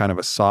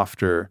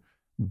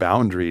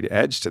 boundaried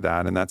edge to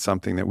that. And that's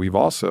something that we've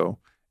also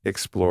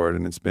explored,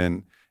 and it's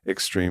been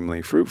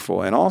extremely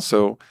fruitful and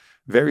also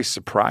very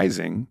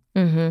surprising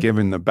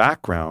given the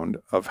background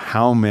of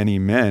how many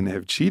men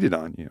have cheated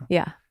on you.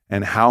 Yeah.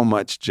 And how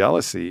much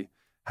jealousy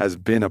has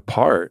been a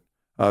part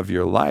of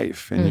your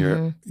life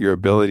and your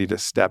ability to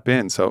step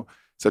in. So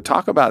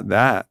talk about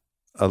that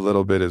a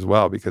little bit as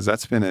well, because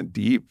that's been a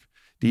deep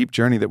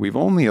journey that we've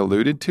only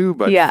alluded to,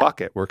 but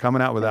fuck it. We're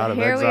coming out with Out of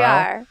Exile. Here we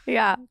are.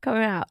 Yeah,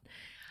 coming out.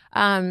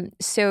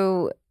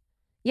 So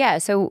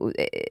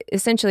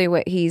essentially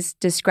what he's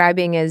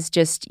describing is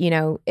just,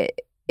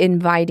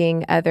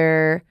 inviting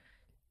other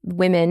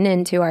women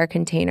into our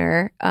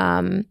container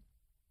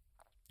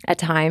at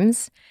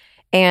times.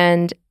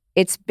 And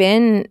it's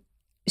been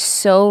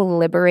so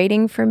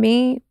liberating for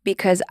me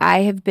because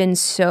I have been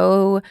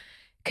so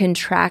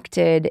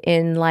contracted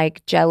in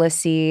like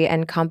jealousy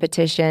and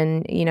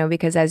competition,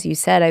 because as you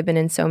said, I've been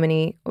in so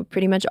many,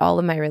 pretty much all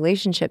of my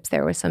relationships,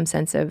 there was some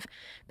sense of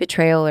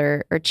betrayal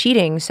or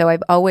cheating. So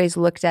I've always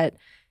looked at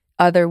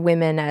other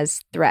women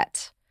as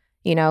threat.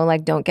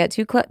 Like don't get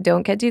too close,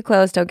 don't get too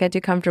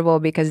comfortable,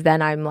 because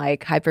then I'm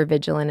like hyper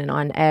vigilant and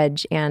on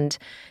edge. And,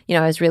 I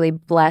was really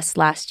blessed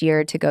last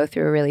year to go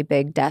through a really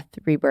big death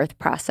rebirth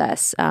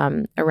process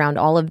around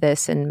all of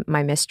this and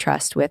my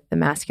mistrust with the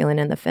masculine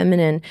and the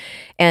feminine.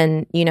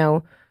 And,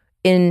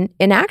 in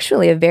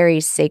actually a very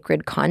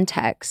sacred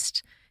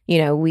context,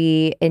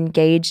 we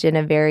engaged in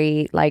a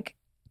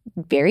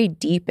very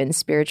deep and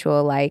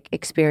spiritual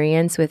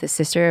experience with a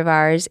sister of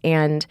ours.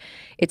 And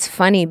it's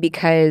funny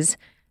because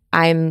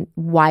I'm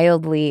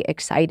wildly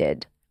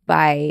excited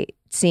by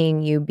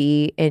seeing you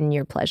be in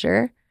your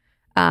pleasure,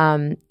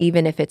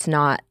 even if it's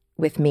not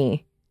with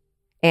me.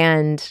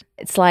 And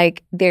it's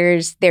like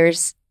there's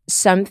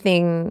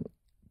something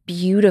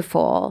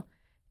beautiful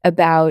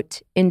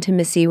about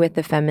intimacy with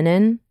the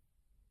feminine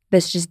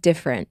that's just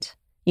different.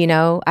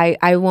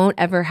 I won't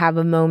ever have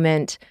a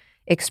moment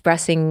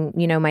expressing,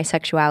 my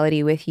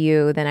sexuality with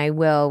you than I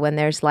will when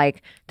there's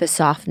like the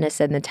softness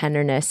and the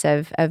tenderness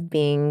of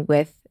being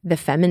with the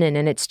feminine.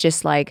 And it's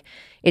just like,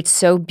 it's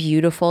so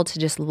beautiful to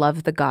just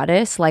love the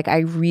goddess. Like, I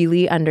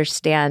really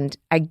understand,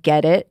 I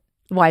get it,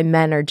 why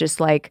men are just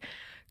like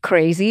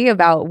crazy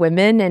about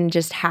women and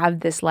just have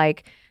this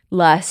like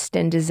lust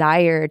and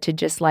desire to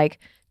just like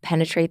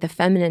penetrate the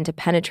feminine, to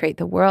penetrate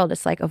the world.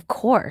 It's like, of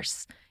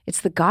course,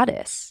 it's the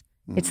goddess.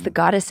 It's the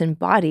goddess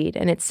embodied.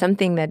 And it's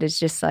something that is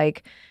just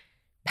like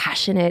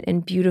passionate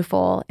and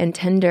beautiful and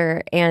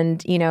tender.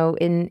 And,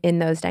 in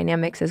those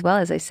dynamics as well,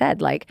 as I said,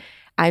 like,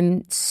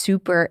 I'm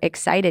super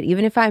excited,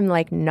 even if I'm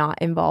like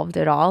not involved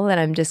at all, and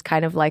I'm just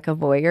kind of like a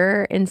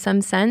voyeur in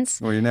some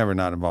sense. Well, you're never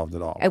not involved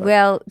at all. But...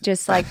 Well,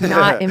 just like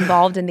not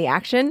involved in the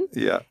action.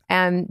 Yeah.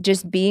 And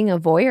just being a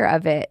voyeur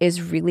of it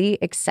is really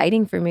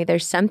exciting for me.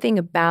 There's something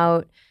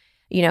about,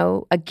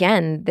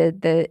 again,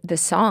 the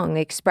song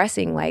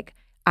expressing like,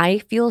 I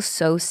feel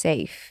so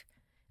safe.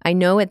 I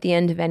know at the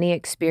end of any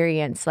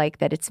experience like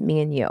that it's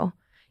me and you.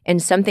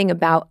 And something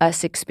about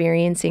us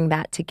experiencing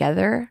that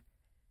together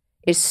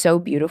is so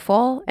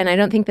beautiful. And I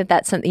don't think that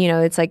that's something,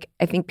 it's like,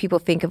 I think people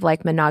think of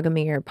like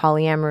monogamy or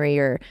polyamory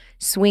or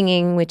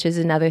swinging, which is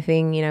another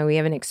thing, we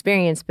haven't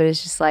experienced, but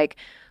it's just like,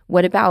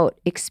 what about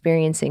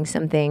experiencing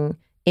something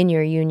in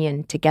your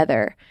union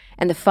together?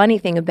 And the funny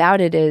thing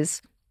about it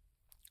is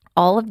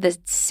all of the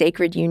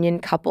sacred union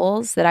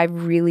couples that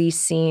I've really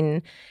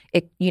seen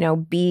it,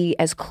 be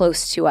as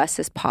close to us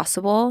as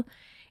possible,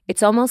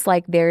 it's almost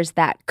like there's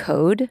that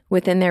code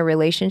within their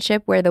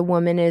relationship where the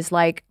woman is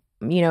like,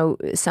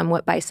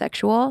 somewhat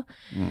bisexual.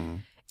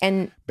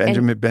 And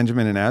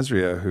Benjamin and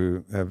Azria,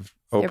 who have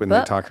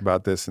openly talked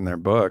about this in their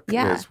book,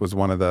 was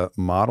one of the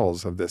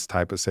models of this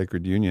type of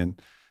sacred union.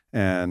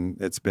 And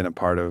it's been a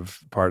part of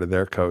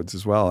their codes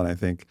as well. And I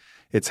think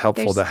it's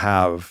helpful to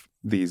have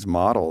these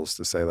models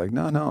to say like,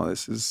 no,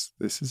 this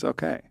is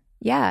okay.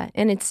 Yeah.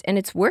 And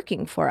it's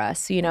working for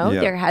us,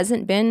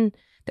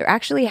 there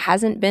actually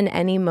hasn't been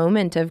any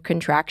moment of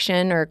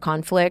contraction or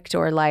conflict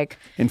or like.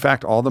 In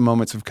fact, all the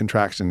moments of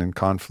contraction and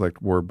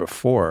conflict were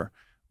before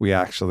we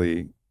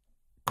actually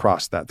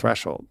crossed that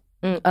threshold.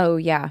 Oh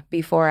yeah,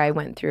 before I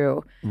went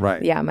through,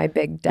 right? Yeah, my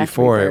big death.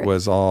 Before rebirth. It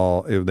was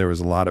there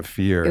was a lot of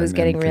fear. It was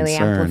getting really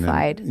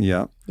amplified.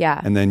 Yeah.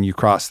 And then you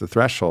cross the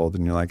threshold,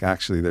 and you're like,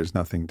 actually, there's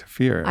nothing to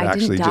fear. I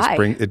didn't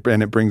die.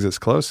 It brings us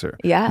closer.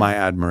 Yeah. My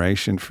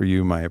admiration for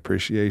you, my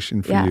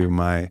appreciation for you,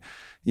 my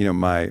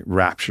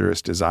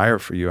rapturous desire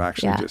for you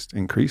actually just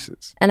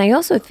increases. And I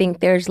also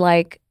think there's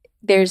a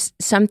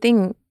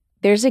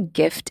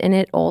gift in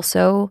it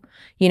also,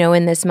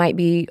 and this might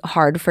be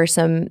hard for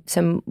some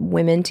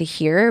women to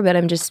hear, but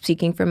I'm just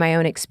speaking from my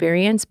own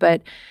experience.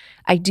 But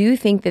I do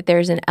think that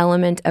there's an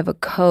element of a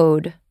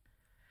code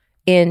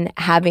in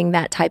having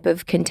that type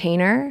of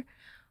container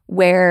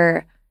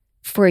where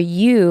for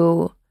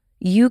you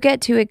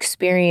get to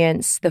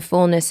experience the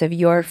fullness of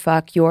your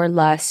fuck, your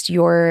lust,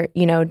 your,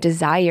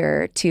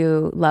 desire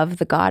to love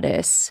the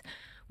goddess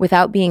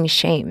without being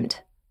shamed.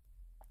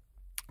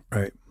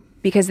 Right.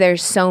 Because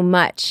there's so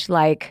much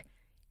like,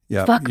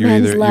 fuck you're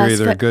men's lust.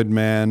 You're either a good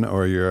man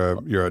or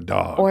you're a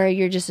dog. Or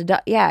you're just a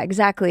dog. Yeah,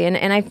 exactly.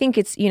 And I think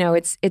it's,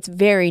 it's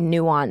very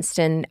nuanced,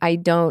 and I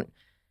don't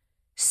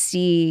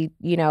see,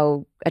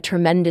 a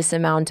tremendous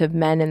amount of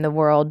men in the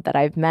world that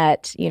I've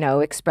met,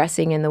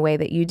 expressing in the way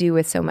that you do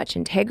with so much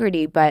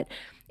integrity. But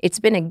it's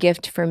been a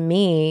gift for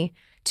me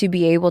to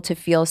be able to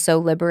feel so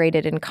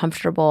liberated and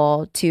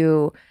comfortable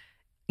to,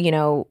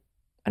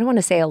 I don't want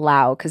to say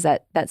allow, because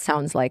that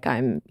sounds like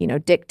I'm,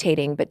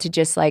 dictating, but to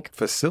just like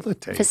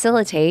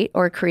facilitate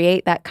or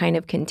create that kind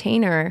of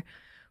container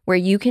where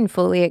you can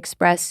fully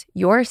express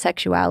your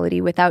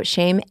sexuality without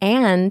shame.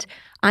 And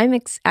I'm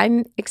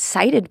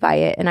excited by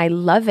it, and I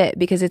love it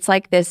because it's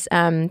like this,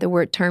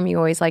 the term you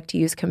always like to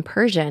use,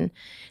 compersion.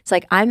 It's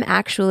like I'm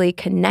actually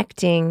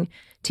connecting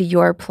to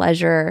your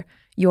pleasure,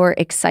 your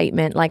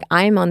excitement, like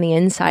I'm on the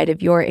inside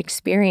of your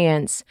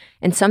experience.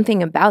 And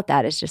something about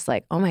that is just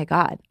like, oh my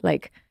God,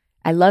 like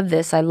I love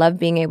this. I love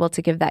being able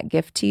to give that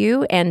gift to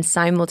you. And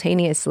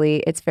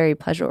simultaneously, it's very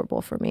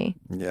pleasurable for me.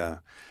 Yeah.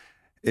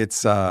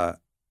 It's,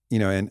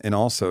 and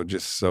also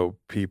just so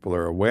people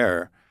are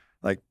aware,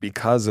 like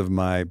because of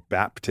my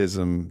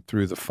baptism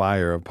through the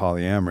fire of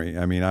polyamory,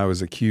 I mean, I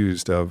was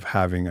accused of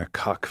having a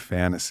cuck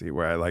fantasy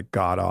where I like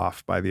got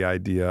off by the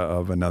idea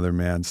of another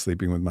man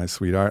sleeping with my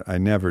sweetheart. I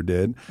never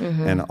did.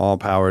 Mm-hmm. And all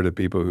power to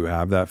people who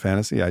have that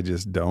fantasy. I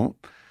just don't.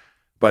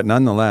 But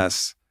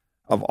nonetheless,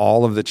 of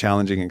all of the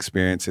challenging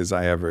experiences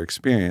I ever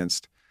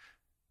experienced,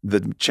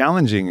 the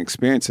challenging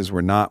experiences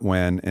were not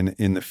when, and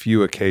in the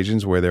few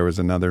occasions where there was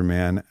another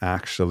man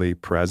actually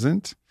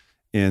present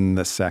in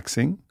the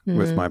sexing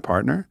with my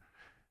partner,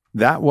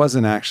 that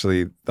wasn't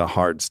actually the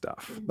hard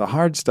stuff. The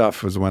hard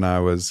stuff was when I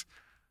was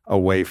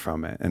away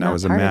from it and I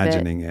was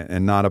imagining it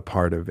and not a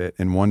part of it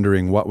and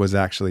wondering what was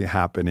actually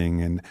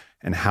happening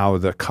and how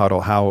the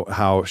cuddle,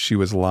 how she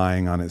was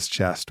lying on his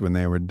chest when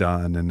they were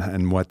done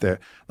and what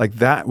they're like,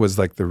 that was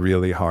like the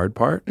really hard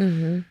part.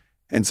 Mm-hmm.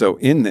 And so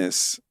in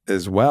this,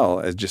 as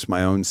well as just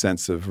my own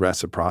sense of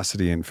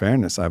reciprocity and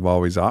fairness, I've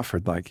always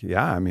offered like,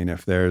 yeah, I mean,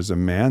 if there's a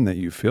man that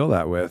you feel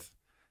that with,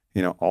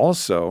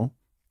 also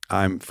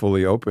I'm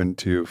fully open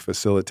to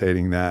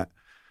facilitating that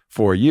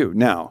for you.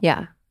 Now,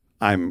 yeah,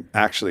 I'm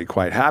actually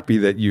quite happy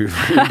that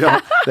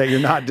that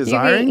you're not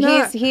desiring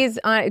that. He's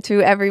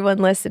to everyone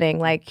listening,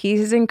 like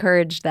he's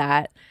encouraged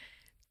that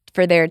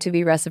for there to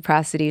be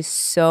reciprocity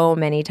so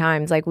many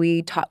times. Like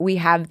we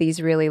have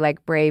these really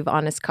like brave,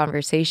 honest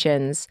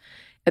conversations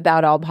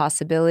about all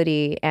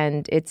possibility,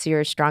 and it's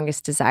your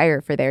strongest desire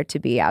for there to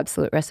be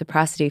absolute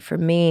reciprocity. For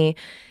me,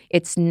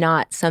 it's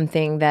not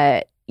something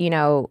that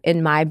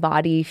in my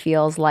body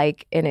feels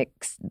like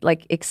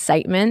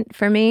excitement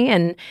for me.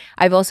 And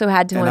I've also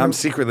had to. And I'm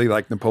secretly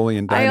like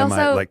Napoleon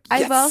Dynamite.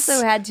 I've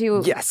also had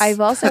to. Yes. I've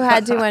also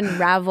had to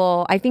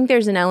unravel. I think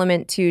there's an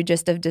element too,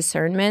 just of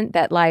discernment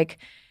that, like,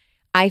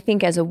 I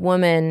think as a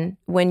woman,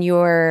 when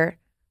you're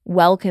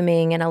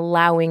welcoming and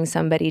allowing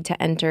somebody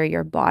to enter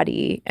your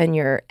body and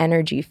your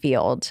energy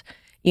field,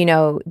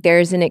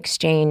 there's an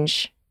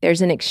exchange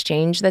there's an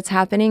exchange that's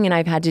happening, and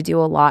I've had to do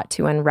a lot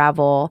to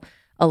unravel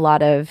a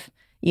lot of,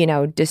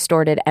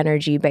 distorted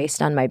energy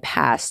based on my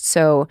past.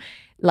 So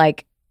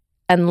like,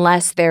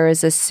 unless there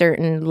is a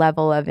certain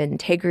level of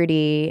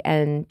integrity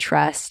and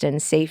trust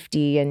and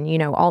safety and,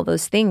 all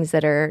those things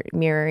that are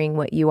mirroring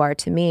what you are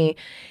to me,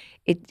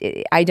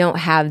 I don't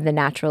have the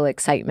natural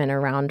excitement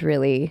around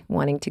really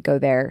wanting to go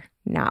there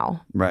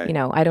now. Right.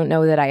 I don't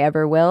know that I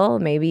ever will,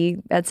 maybe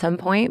at some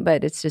point,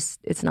 but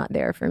it's not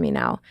there for me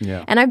now.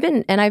 Yeah.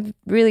 And I've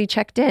really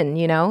checked in,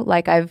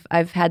 like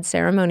I've had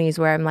ceremonies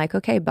where I'm like,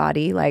 okay,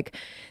 body, like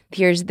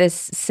here's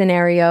this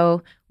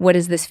scenario. What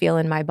does this feel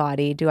in my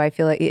body? Do I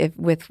feel like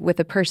with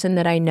a person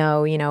that I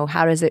know,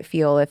 how does it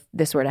feel if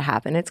this were to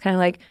happen? It's kind of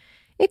like,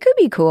 it could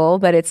be cool,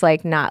 but it's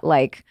like not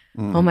like,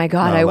 oh my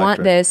God, I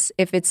want this.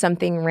 If it's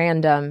something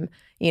random,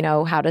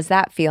 how does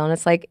that feel? And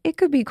it's like, it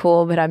could be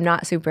cool, but I'm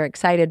not super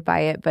excited by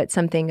it. But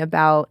something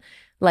about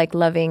like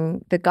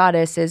loving the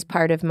goddess is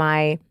part of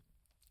my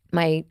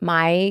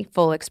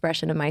full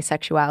expression of my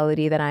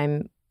sexuality that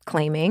I'm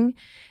claiming.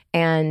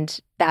 And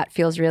that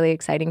feels really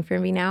exciting for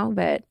me now.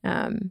 But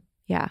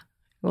yeah,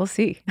 we'll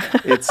see.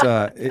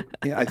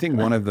 I think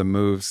one of the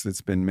moves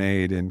that's been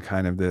made in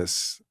kind of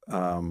this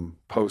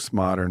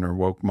postmodern or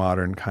woke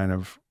modern kind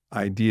of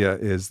idea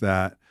is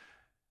that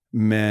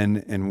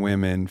men and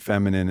women,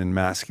 feminine and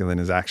masculine,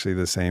 is actually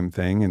the same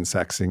thing, and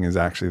sexing is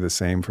actually the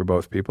same for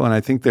both people. And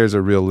I think there's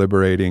a real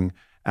liberating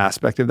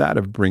aspect of that,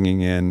 of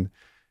bringing in,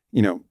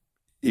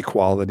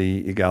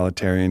 equality,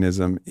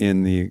 egalitarianism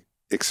in the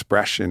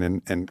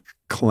expression and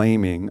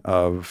claiming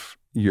of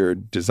your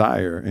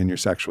desire and your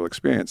sexual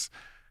experience.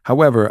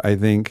 However, I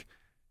think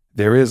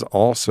there is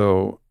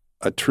also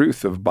a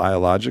truth of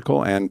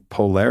biological and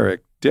polaric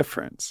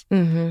difference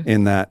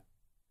in that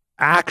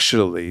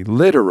actually,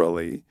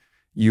 literally,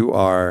 you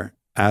are,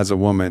 as a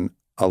woman,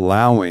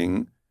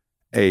 allowing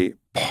a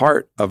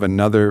part of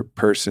another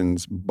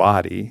person's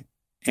body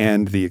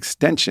and the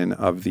extension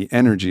of the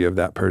energy of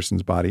that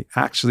person's body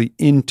actually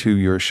into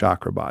your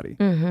chakra body.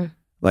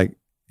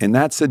 And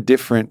that's a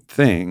different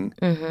thing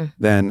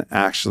than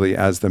actually,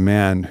 as the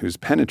man who's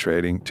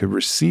penetrating, to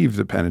receive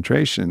the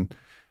penetration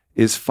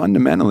is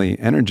fundamentally,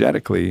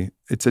 energetically,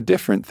 it's a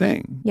different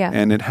thing. Yeah.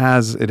 And it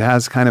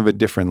has kind of a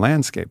different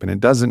landscape. And it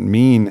doesn't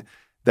mean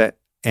that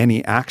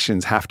any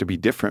actions have to be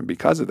different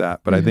because of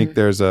that. But I think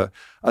there's a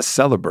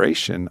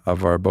celebration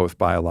of our both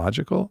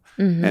biological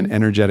and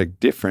energetic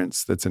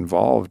difference that's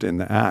involved in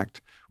the act,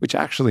 which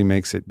actually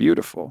makes it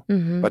beautiful.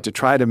 But to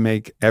try to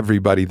make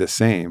everybody the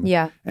same.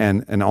 Yeah.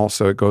 And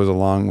also it goes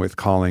along with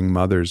calling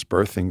mothers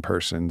birthing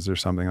persons or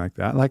something like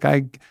that. Like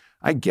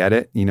I get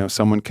it.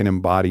 Someone can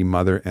embody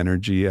mother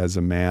energy as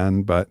a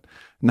man, but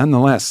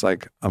nonetheless,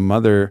 like a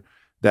mother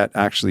that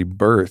actually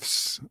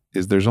births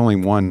there's only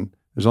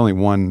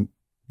one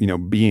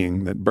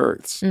being that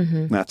births.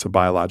 And that's a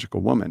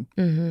biological woman.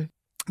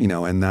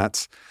 And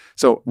that's,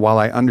 so while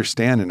I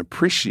understand and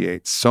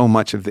appreciate so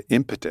much of the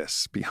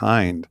impetus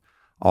behind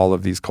all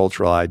of these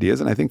cultural ideas,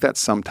 and I think that's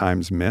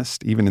sometimes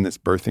missed, even in this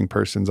birthing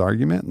person's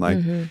argument. Like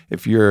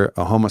if you're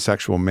a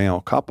homosexual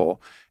male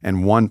couple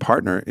and one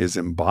partner is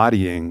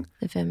embodying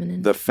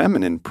the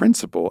feminine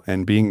principle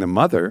and being the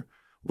mother,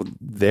 well,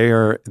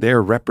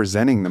 they're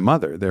representing the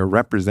mother. They're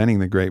representing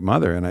the great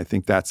mother, and I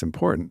think that's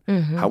important.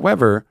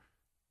 However,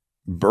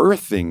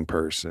 birthing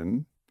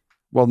person,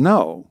 well,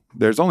 no,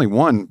 there's only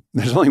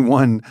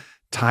one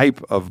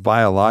type of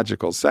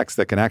biological sex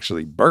that can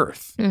actually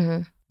birth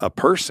a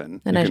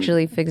person. And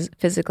actually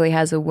physically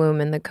has a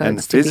womb in the codes and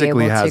to be able to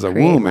physically has a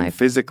create womb life. And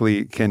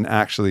physically can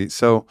actually,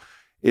 so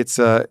it's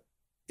a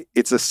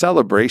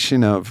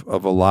celebration of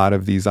a lot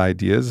of these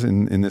ideas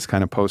in this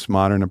kind of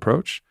postmodern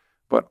approach,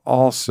 but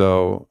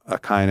also a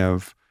kind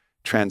of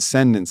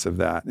transcendence of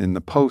that in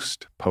the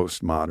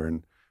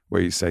postmodern,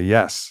 where you say,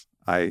 yes,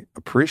 I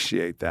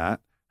appreciate that.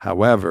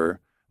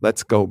 However,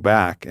 let's go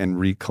back and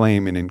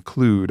reclaim and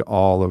include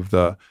all of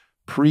the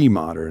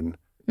pre-modern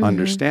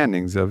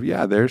understandings of,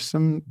 there's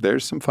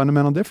some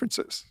fundamental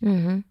differences.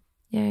 Yeah,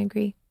 I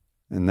agree.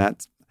 And I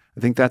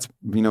think that's,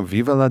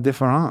 vive la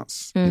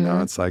différence.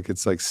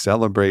 It's like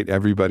celebrate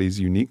everybody's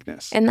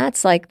uniqueness. And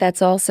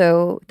that's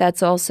also,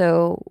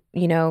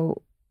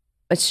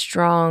 a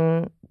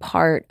strong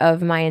part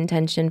of my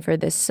intention for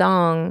this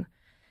song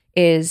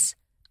is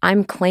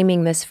I'm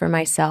claiming this for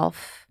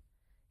myself,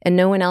 and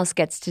no one else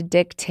gets to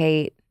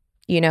dictate,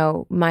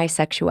 my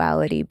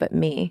sexuality but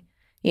me.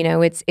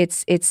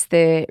 It's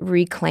the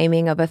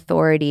reclaiming of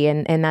authority,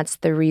 and that's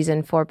the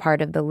reason for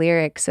part of the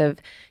lyrics of,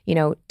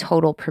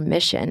 total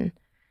permission.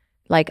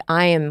 Like,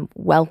 I am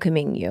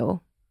welcoming you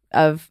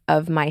of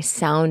my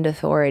sound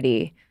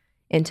authority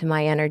into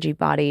my energy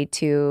body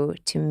to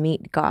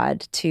meet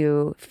God,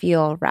 to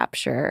feel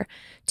rapture,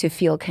 to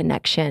feel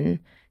connection,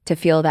 to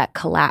feel that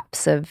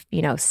collapse of,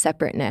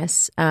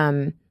 separateness.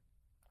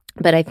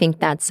 But I think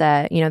that's,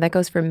 that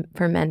goes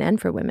for men and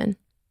for women.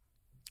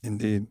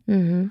 Indeed.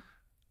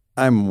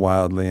 I'm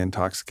wildly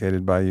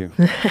intoxicated by you.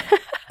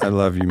 I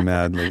love you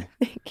madly.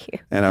 Thank you.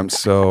 And I'm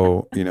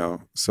so,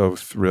 so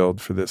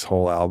thrilled for this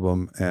whole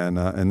album.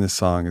 And this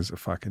song is a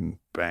fucking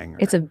banger.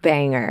 It's a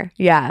banger.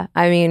 Yeah.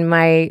 I mean,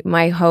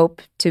 my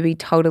hope, to be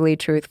totally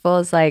truthful,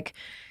 is like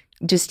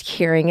just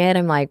hearing it,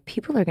 I'm like,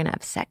 people are going to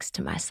have sex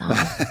to my song.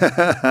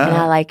 And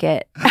I like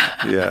it.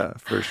 Yeah,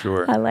 for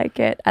sure. I like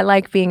it. I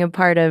like being a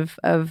part of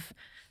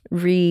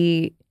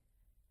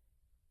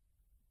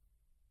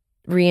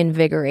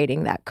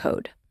reinvigorating that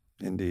code.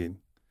 Indeed.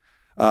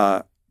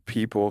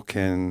 People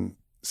can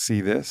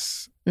see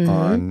this Mm-hmm.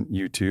 on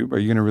YouTube. Are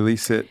you going to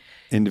release it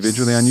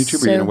individually on YouTube, or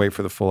are you going to wait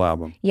for the full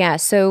album? Yeah.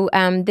 So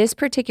this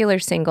particular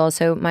single,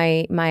 so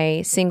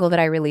my single that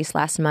I released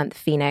last month,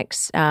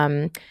 Phoenix,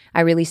 I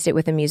released it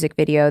with a music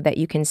video that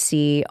you can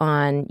see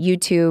on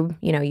YouTube,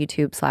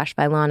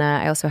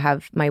 YouTube.com/Vylana. I also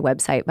have my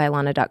website,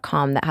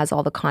 Vylana.com, that has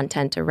all the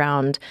content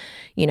around,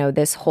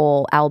 this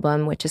whole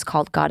album, which is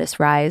called Goddess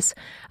Rise.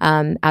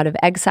 Out of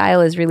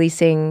Exile is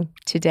releasing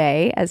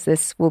today, as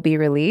this will be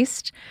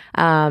released.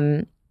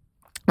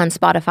 On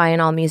Spotify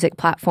and all music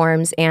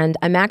platforms. And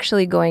I'm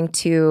actually going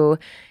to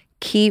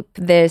keep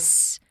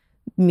this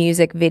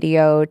music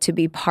video to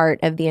be part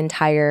of the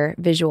entire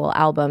visual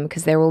album,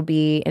 because there will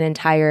be an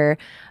entire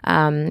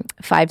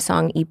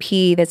 5-song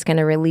EP that's going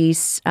to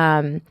release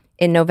in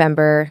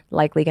November,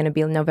 likely going to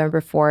be November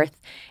 4th.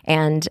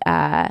 And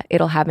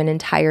it'll have an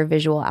entire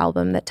visual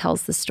album that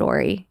tells the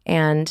story.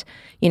 And,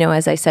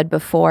 as I said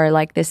before,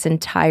 like this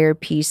entire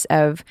piece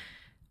of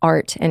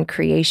art and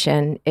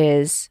creation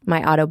is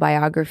my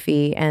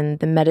autobiography and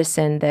the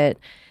medicine that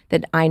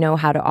I know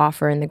how to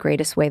offer in the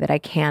greatest way that I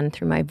can,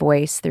 through my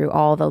voice, through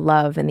all the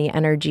love and the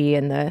energy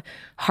and the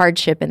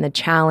hardship and the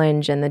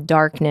challenge and the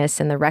darkness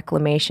and the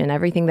reclamation.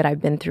 Everything that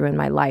I've been through in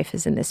my life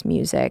is in this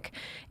music.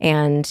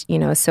 And,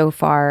 so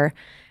far,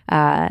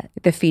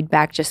 the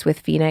feedback just with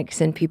Phoenix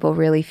and people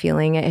really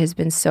feeling it has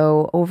been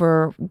so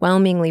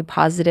overwhelmingly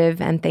positive.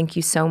 And thank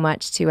you so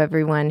much to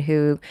everyone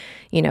who,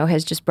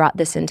 has just brought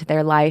this into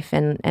their life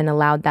and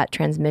allowed that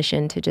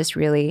transmission to just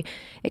really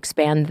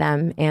expand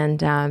them.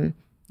 And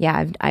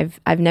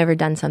I've never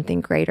done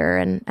something greater,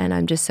 and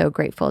I'm just so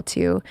grateful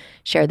to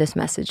share this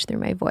message through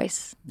my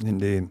voice.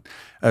 Indeed.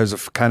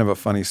 There's kind of a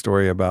funny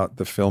story about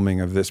the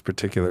filming of this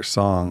particular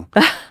song,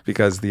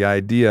 because the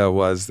idea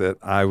was that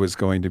I was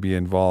going to be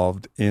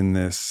involved in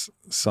this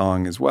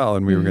song as well,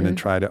 and we were going to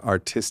try to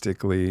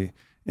artistically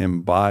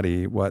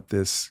embody what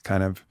this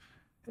kind of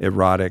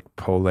erotic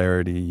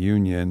polarity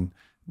union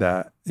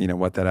that,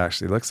 what that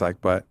actually looks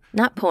like. But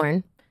not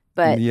porn.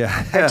 But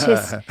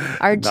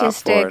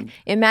artistic.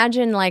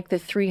 Imagine like the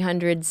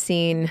 300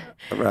 scene,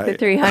 right. The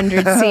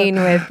 300 scene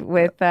with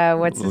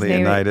what's his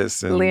name?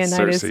 Leonidas and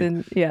Cersei.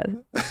 And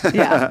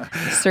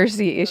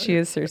Cersei. She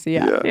is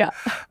Cersei. Yeah.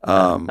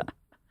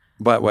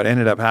 But what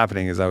ended up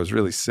happening is I was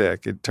really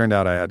sick. It turned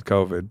out I had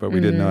COVID, but we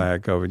didn't know I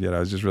had COVID yet. I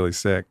was just really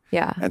sick.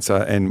 Yeah.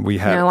 And we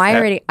had. No,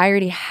 I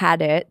already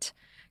had it.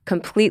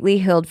 Completely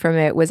healed from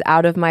it. Was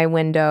out of my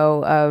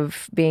window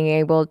of being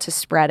able to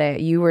spread it.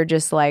 You were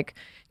just like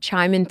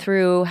chiming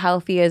through,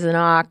 healthy as an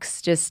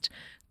ox, just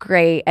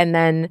great. And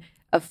then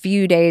a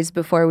few days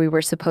before we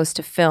were supposed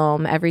to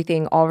film,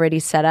 everything already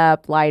set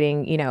up,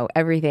 lighting,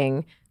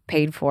 everything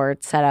paid for,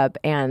 set up,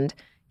 and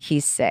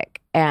he's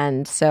sick.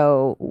 And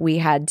so we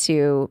had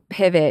to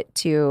pivot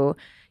to,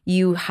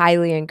 you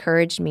highly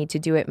encouraged me to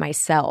do it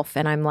myself.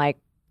 And I'm like,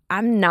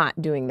 I'm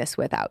not doing this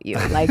without you.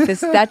 Like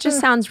this, that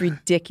just sounds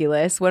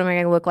ridiculous. What am I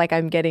going to look like?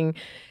 I'm getting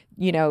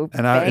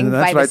banged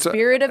by the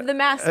spirit of the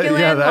masculine.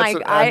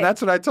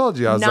 That's what I told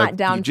you. I was not like,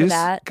 down you for just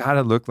that.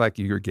 Gotta look like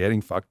you're getting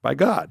fucked by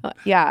God.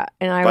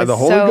 And I by was the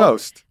Holy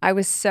Ghost. I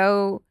was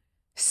so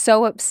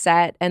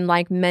upset, and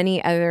like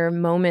many other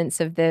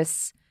moments of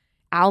this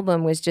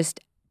album was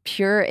just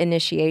pure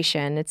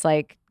initiation. It's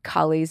like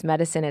Kali's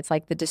medicine. It's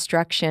like the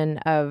destruction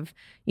of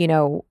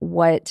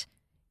what.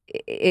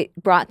 It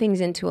brought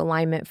things into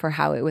alignment for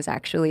how it was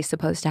actually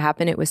supposed to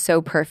happen. It was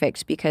so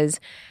perfect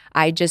because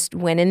I just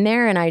went in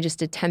there and I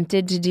just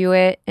attempted to do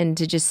it and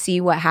to just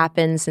see what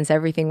happens, since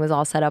everything was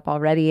all set up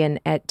already. And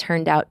it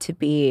turned out to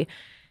be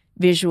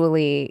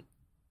visually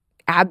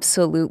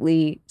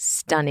absolutely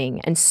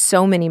stunning. And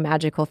so many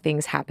magical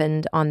things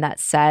happened on that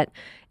set.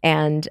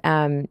 And,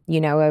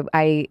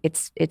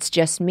 it's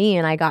just me,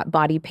 and I got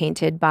body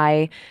painted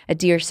by a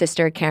dear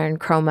sister, Karen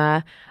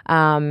Chroma,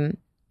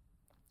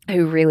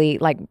 who really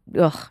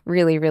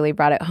really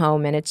brought it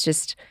home. And it's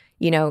just,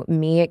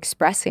 me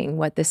expressing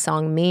what this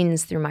song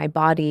means through my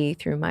body,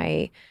 through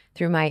my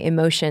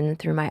emotion,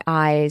 through my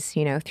eyes,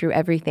 through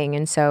everything.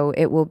 And so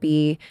it will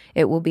be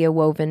a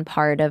woven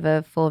part of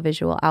a full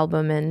visual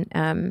album,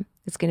 and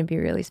it's going to be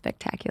really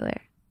spectacular.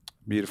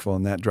 Beautiful.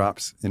 And that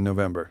drops in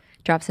November.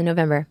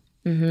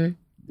 Mm-hmm.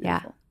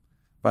 Yeah.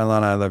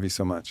 Vylana, I love you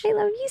so much. I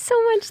love you so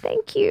much.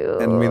 Thank you.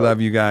 And we love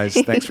you guys.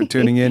 Thanks for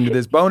tuning in to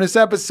this bonus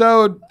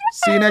episode.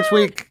 See you next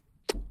week.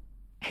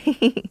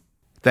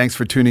 Thanks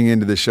for tuning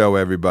into the show,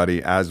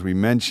 everybody. As we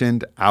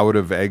mentioned, Out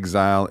of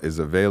Exile is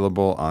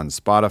available on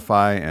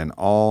Spotify and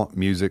all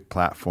music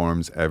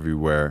platforms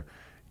everywhere.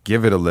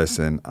 Give it a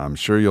listen. I'm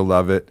sure you'll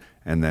love it.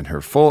 And then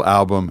her full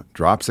album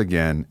drops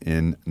again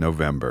in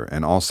November.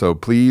 And also,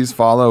 please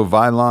follow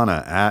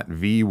Vylana at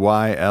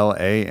VYLANA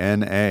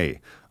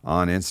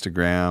on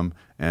Instagram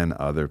and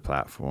other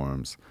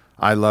platforms.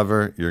 I love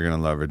her. You're going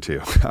to love her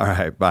too. All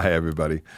right. Bye, everybody.